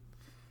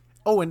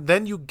 Oh, and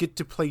then you get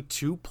to play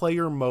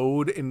 2-player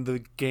mode in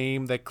the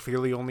game that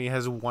clearly only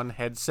has one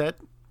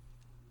headset.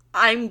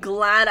 I'm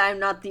glad I'm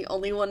not the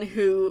only one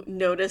who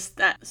noticed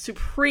that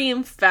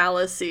supreme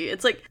fallacy.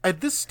 It's like...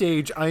 At this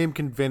stage, I am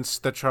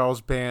convinced that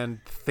Charles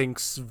Band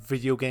thinks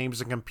video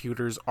games and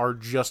computers are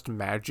just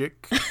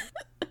magic.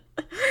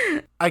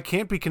 I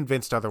can't be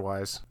convinced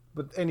otherwise.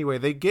 But anyway,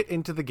 they get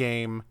into the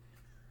game,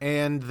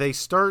 and they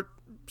start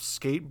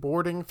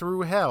skateboarding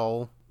through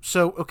hell.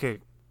 So, okay,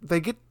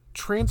 they get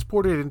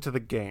transported into the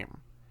game,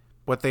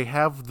 but they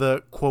have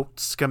the, quote,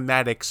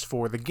 schematics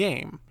for the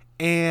game.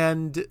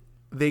 And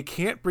they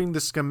can't bring the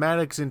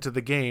schematics into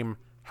the game.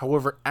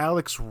 However,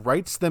 Alex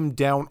writes them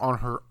down on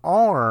her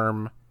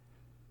arm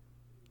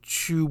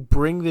to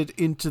bring it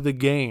into the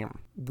game.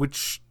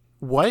 Which,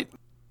 what?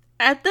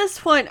 At this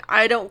point,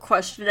 I don't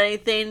question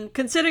anything,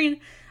 considering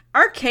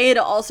Arcade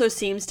also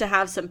seems to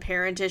have some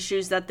parent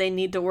issues that they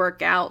need to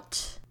work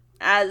out,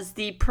 as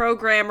the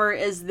programmer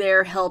is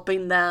there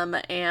helping them,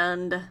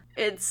 and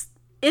it's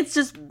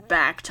just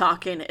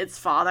back-talking its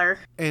father.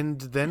 And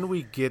then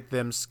we get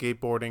them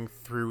skateboarding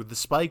through the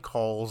spike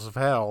halls of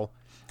hell.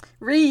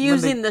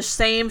 Reusing the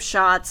same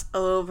shots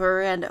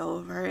over and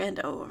over and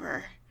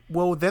over.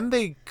 Well, then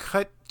they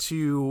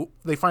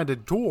they find a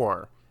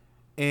door,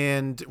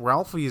 and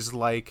Ralphie is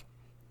like,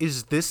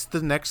 is this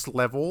the next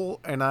level?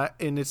 And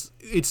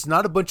it's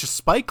not a bunch of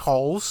spike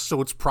halls,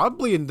 so it's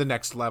probably in the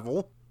next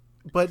level.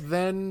 But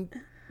then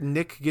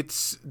Nick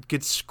gets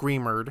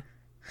screamered.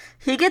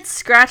 He gets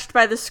scratched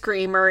by the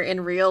screamer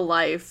in real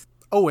life.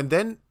 Oh, and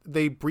then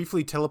they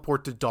briefly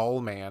teleport to Doll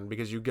Man,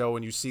 because you go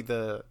and you see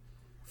the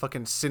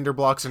fucking cinder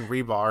blocks and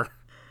rebar.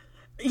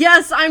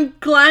 Yes, I'm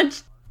glad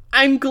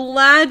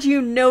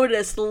you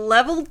noticed.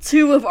 Level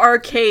 2 of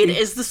Arcade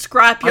is the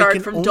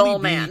scrapyard from Doll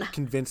Man. I can only be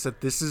convinced that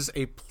this is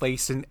a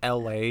place in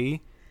LA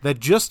that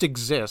just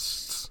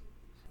exists.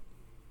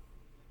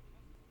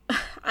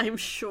 I'm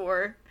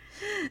sure.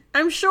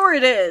 I'm sure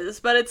it is,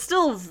 but it's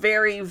still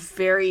very,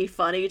 very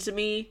funny to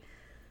me.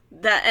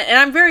 And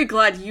I'm very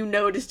glad you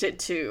noticed it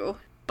too.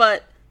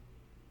 But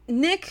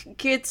Nick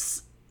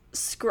gets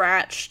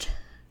scratched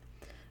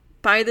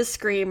by the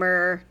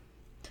screamer,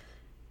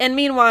 and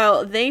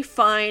meanwhile they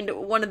find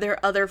one of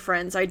their other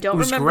friends. I don't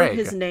remember Greg.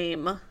 his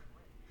name.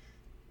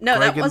 No,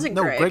 Greg that wasn't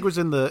Greg. No, Greg was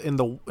in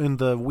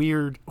the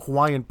weird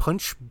Hawaiian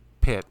punch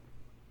pit.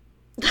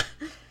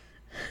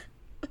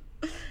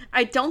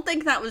 I don't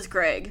think that was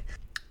Greg.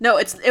 No,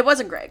 it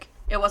wasn't Greg.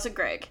 It wasn't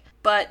Greg.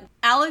 But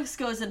Alex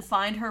goes and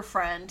finds her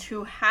friend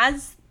who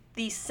has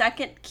the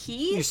second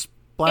key. He's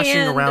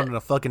splashing around in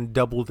a fucking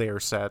double dare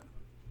set.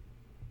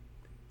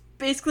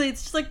 Basically,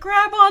 it's just like,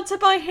 grab onto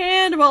my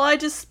hand while I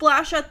just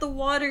splash at the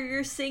water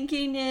you're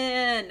sinking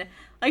in.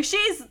 Like,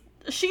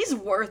 she's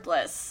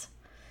worthless.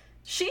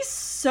 She's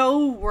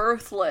so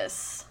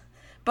worthless.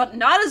 But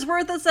not as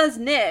worthless as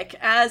Nick,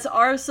 as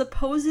our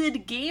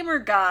supposed gamer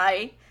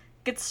guy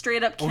gets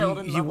straight up killed in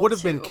level 2. He would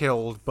have been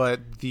killed,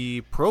 but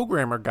the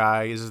programmer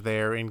guy is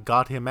there and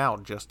got him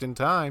out just in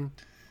time.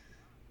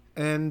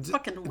 And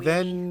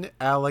then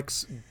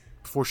Alex,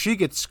 before she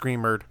gets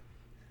screamered,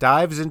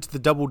 dives into the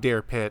double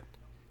dare pit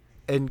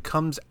and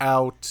comes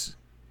out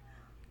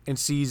and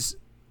sees,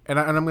 and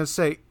I'm going to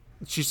say,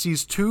 she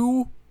sees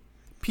two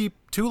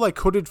like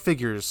hooded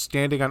figures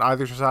standing on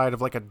either side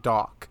of like a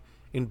dock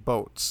in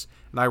boats.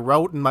 And I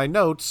wrote in my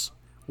notes,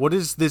 what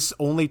is this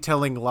only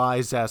telling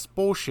lies ass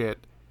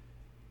bullshit?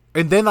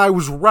 And then I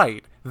was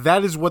right.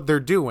 That is what they're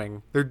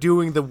doing. They're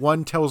doing the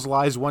one tells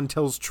lies, one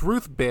tells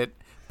truth bit,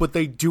 but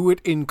they do it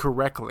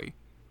incorrectly.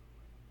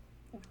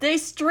 They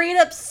straight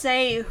up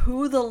say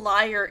who the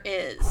liar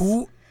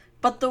is.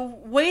 But the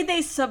way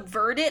they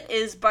subvert it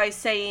is by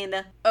saying,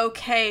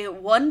 okay,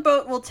 one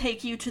boat will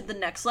take you to the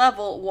next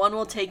level, one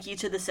will take you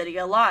to the City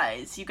of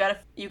Lies. You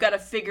gotta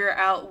figure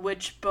out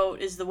which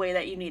boat is the way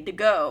that you need to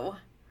go.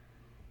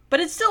 But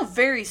it's still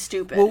very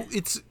stupid. Well,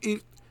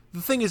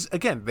 the thing is,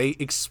 again, they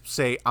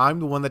say, I'm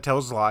the one that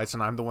tells lies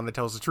and I'm the one that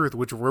tells the truth,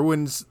 which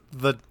ruins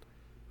the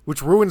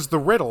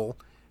riddle,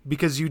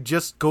 because you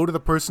just go to the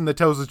person that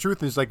tells the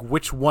truth and it's like,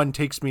 which one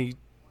takes me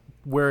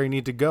where I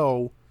need to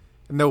go?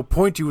 And they'll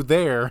point you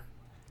there.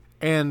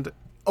 And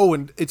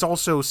it's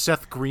also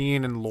Seth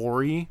Green and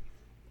Lori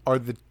are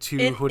the two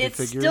hooded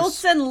figures. It's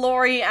Stilts and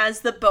Lori as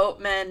the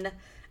boatmen,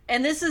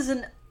 and this is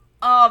an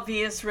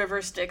obvious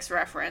River Styx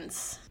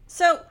reference.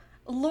 So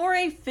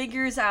Lori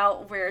figures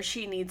out where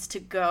she needs to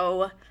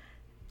go,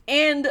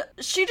 and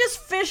she just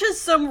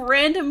fishes some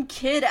random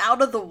kid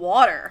out of the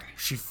water.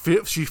 She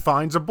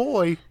finds a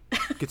boy.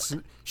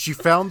 She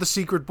found the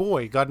secret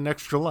boy, got an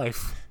extra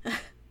life.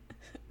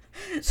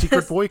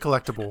 Secret boy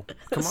collectible.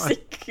 Come on,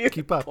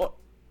 keep up.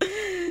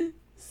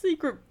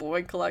 Secret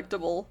boy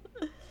collectible.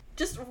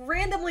 Just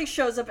randomly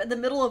shows up in the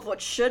middle of what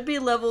should be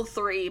level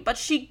 3, but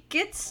she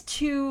gets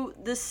to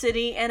the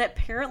city and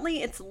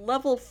apparently it's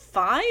level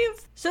 5?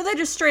 So they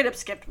just straight up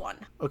skipped one.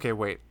 Okay,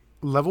 wait.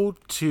 Level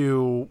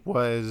 2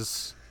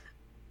 was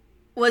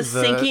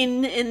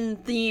sinking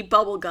in the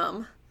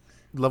bubblegum.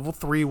 Level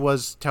 3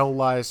 was tell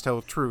lies,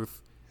 tell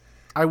truth.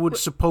 I would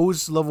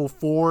suppose level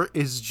 4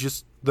 is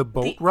just the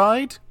boat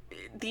ride?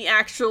 The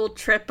actual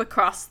trip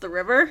across the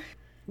river?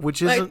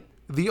 Which isn't...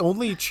 The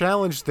only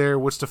challenge there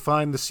was to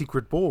find the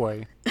secret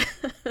boy.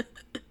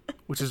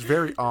 Which is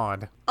very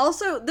odd.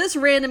 Also, this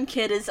random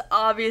kid is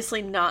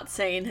obviously not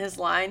saying his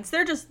lines.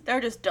 They're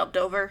just dubbed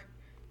over.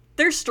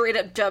 They're straight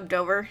up dubbed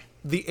over.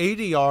 The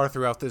ADR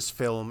throughout this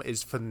film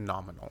is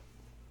phenomenal.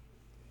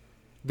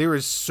 There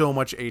is so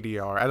much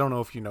ADR. I don't know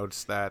if you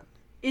noticed that.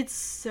 It's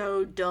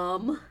so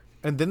dumb.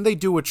 And then they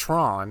do a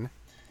Tron.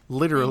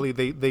 Literally,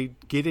 they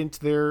get into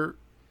their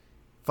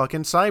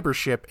fucking cyber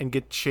ship and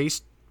get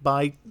chased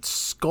by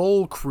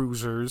skull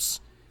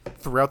cruisers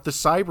throughout the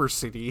cyber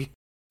city.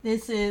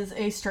 This is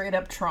a straight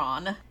up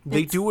Tron.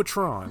 They do a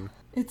Tron.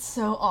 It's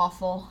so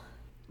awful.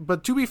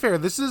 But to be fair,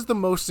 this is the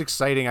most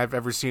exciting I've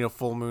ever seen a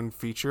full moon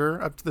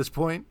feature up to this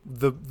point.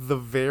 The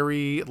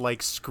very like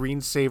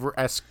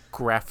screensaver-esque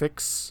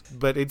graphics,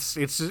 but it's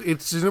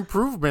an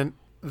improvement.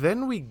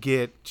 Then we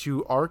get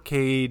to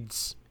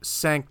Arcade's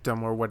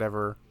sanctum or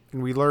whatever,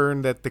 and we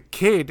learn that the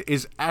kid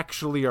is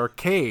actually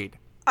Arcade.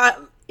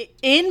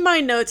 In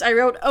my notes, I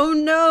wrote, oh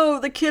no,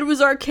 the kid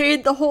was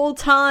Arcade the whole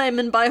time,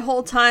 and by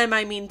whole time,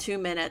 I mean 2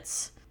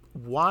 minutes.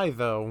 Why,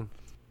 though?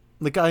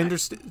 Like, I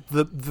understand.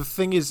 The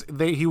thing is,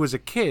 he was a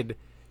kid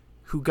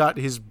who got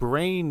his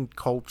brain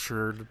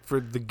cultured for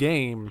the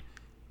game,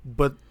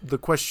 but the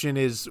question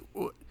is,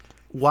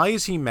 why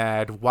is he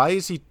mad? Why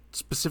is he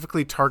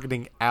specifically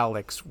targeting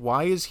Alex?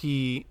 Why is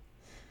he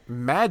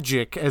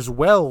magic as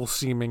well,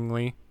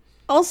 seemingly?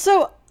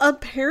 Also,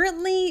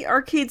 apparently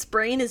Arcade's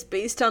brain is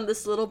based on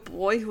this little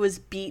boy who was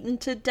beaten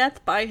to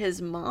death by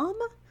his mom?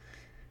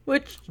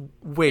 When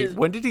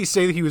did he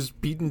say that he was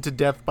beaten to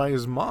death by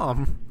his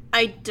mom?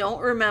 I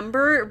don't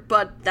remember,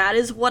 but that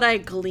is what I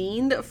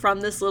gleaned from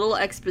this little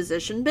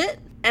exposition bit.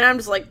 And I'm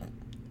just like,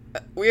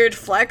 weird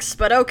flex,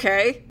 but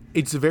okay.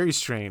 It's very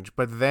strange,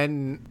 but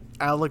then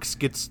Alex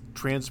gets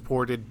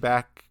transported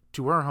back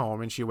to her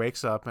home, and she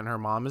wakes up, and her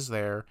mom is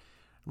there.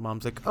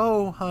 Mom's like,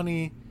 "Oh,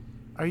 honey,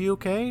 are you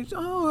okay?"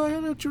 "Oh, I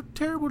had a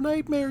terrible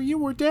nightmare. You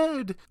were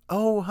dead."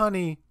 "Oh,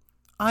 honey,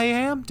 I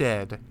am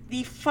dead."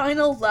 The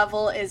final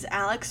level is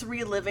Alex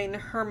reliving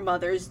her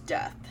mother's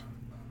death.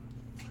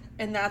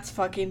 And that's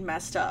fucking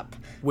messed up.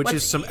 Which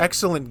is some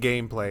excellent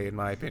gameplay, in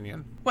my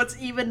opinion. What's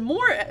even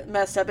more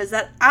messed up is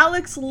that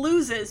Alex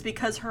loses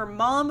because her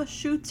mom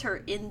shoots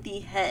her in the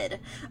head.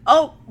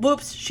 Oh,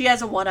 whoops, she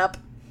has a 1-up.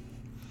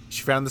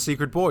 She found the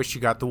secret boy. She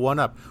got the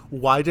 1-up.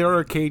 Why did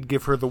Arcade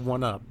give her the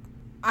 1-up?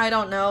 I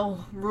don't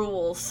know.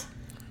 Rules.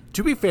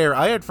 To be fair,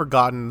 I had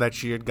forgotten that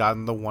she had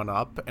gotten the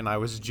 1-up, and I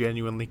was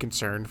genuinely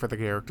concerned for the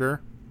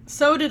character.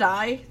 So did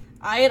I.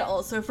 I had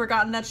also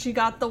forgotten that she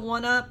got the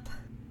 1-up.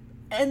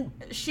 And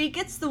she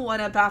gets the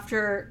 1-up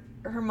after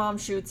her mom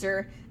shoots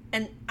her,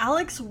 and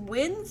Alex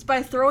wins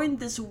by throwing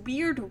this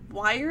weird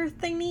wire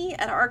thingy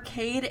at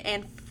Arcade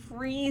and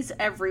frees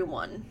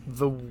everyone.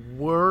 The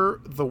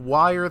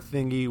wire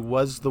thingy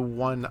was the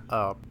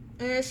 1-up.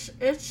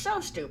 It's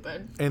so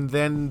stupid. And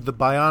then the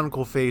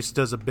Bionicle face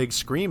does a big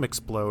scream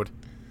explode.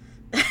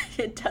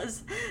 It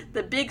does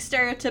the big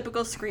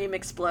stereotypical scream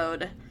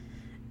explode.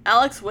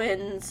 Alex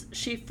wins,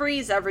 she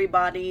frees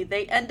everybody,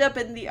 they end up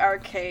in the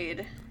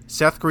arcade.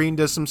 Seth Green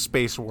does some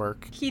space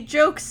work. He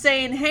jokes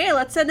saying, "Hey,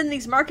 let's send in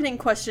these marketing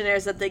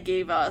questionnaires that they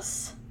gave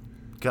us."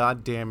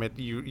 God damn it,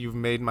 you've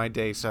made my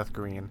day, Seth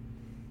Green.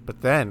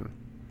 But then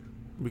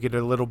we get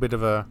a little bit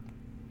of a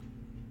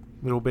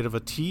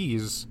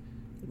tease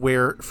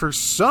where for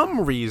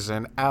some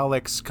reason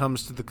Alex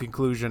comes to the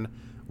conclusion,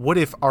 what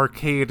if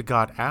Arcade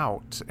got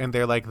out? And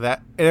they're like,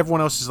 that everyone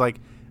else is like,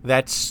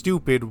 "That's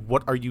stupid,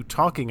 what are you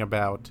talking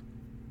about?"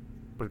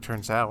 But it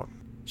turns out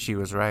she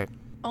was right.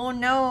 Oh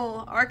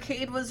no,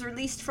 Arcade was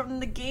released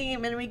from the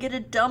game and we get a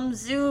dumb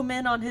zoom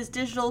in on his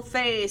digital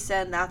face,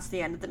 and that's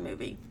the end of the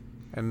movie.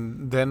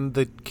 And then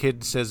the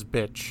kid says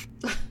bitch.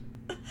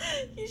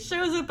 He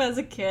shows up as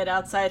a kid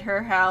outside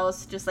her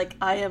house, just like,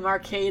 "I am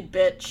Arcade,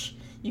 bitch.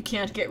 You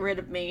can't get rid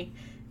of me."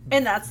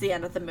 And that's the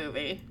end of the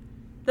movie.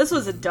 This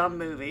was a dumb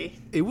movie.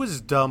 It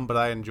was dumb, but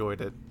I enjoyed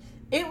it.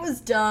 It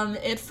was dumb.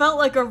 It felt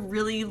like a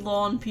really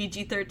long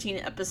PG-13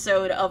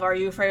 episode of Are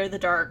You Afraid of the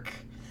Dark?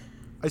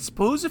 I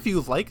suppose if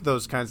you like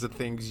those kinds of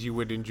things, you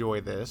would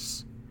enjoy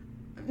this.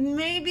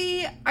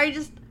 Maybe.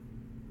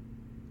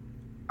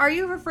 Are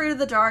You Afraid of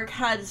the Dark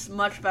has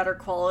much better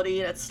quality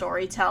in its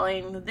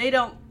storytelling. They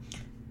don't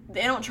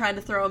try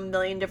to throw a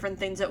million different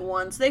things at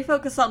once. They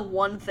focus on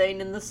one thing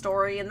in the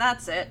story, and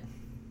that's it.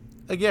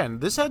 Again,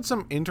 this had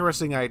some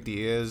interesting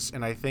ideas,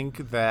 and I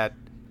think that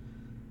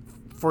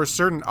for a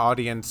certain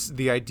audience,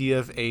 the idea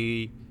of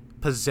a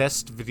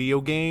possessed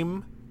video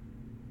game,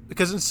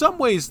 because in some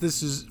ways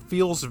this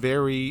feels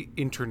very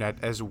internet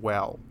as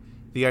well.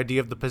 The idea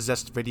of the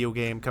possessed video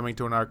game coming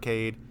to an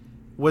arcade.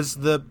 Was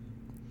the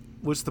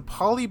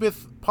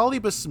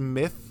Polybus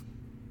myth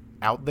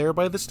out there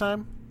by this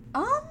time?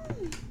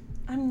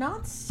 I'm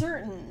not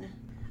certain.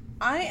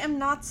 I am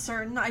not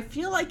certain. I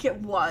feel like it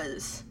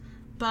was.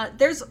 But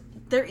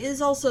there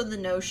is also the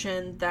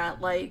notion that,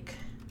 like,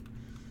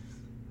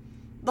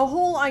 the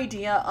whole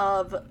idea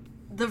of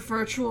the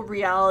virtual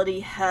reality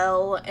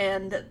hell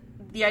and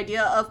the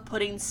idea of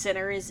putting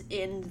sinners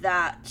in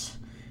that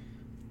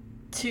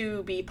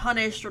to be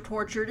punished or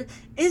tortured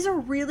is a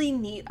really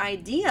neat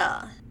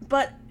idea.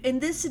 But in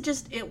this,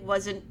 it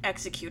wasn't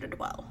executed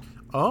well.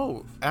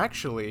 Oh,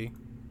 actually,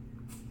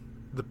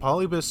 the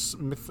Polybus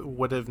myth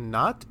would have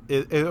not,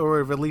 or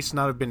at least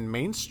not have been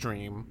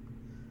mainstream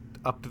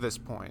up to this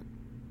point.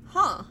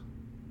 Huh.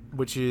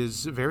 Which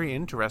is very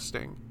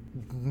interesting.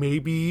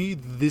 Maybe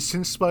this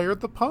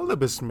inspired the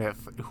Polybus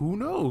myth. Who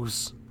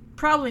knows?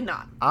 Probably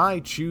not. I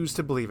choose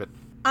to believe it.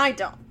 I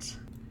don't.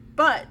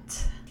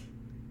 But,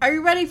 are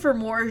you ready for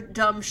more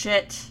dumb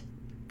shit?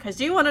 Because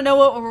do you want to know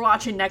what we're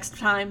watching next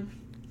time?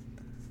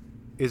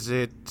 Is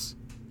it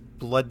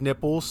Blood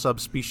Nipple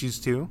Subspecies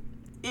 2?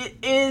 It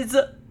is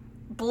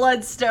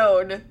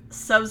Bloodstone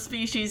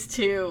Subspecies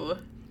 2.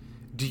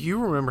 Do you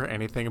remember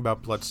anything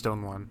about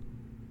Bloodstone 1?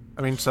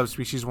 I mean,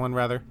 Subspecies 1,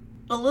 rather.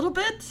 A little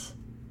bit.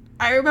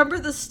 I remember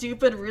the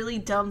stupid, really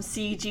dumb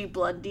CG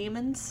blood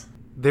demons.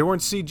 They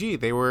weren't CG.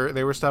 They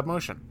were stop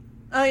motion.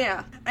 Oh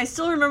yeah. I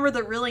still remember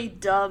the really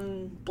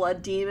dumb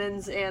blood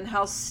demons and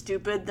how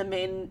stupid the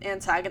main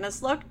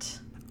antagonist looked.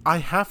 I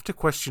have to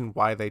question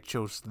why they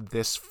chose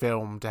this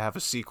film to have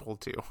a sequel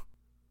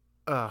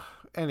to.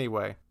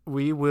 Anyway,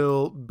 we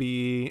will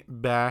be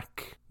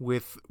back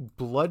with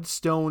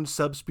Bloodstone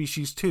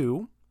Subspecies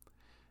 2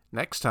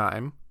 next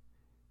time.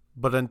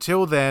 But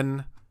until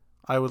then,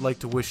 I would like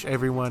to wish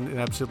everyone an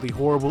absolutely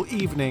horrible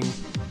evening,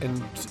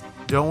 and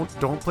don't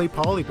play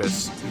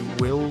Polybus. You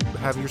will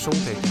have your soul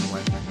taken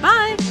away. Bye!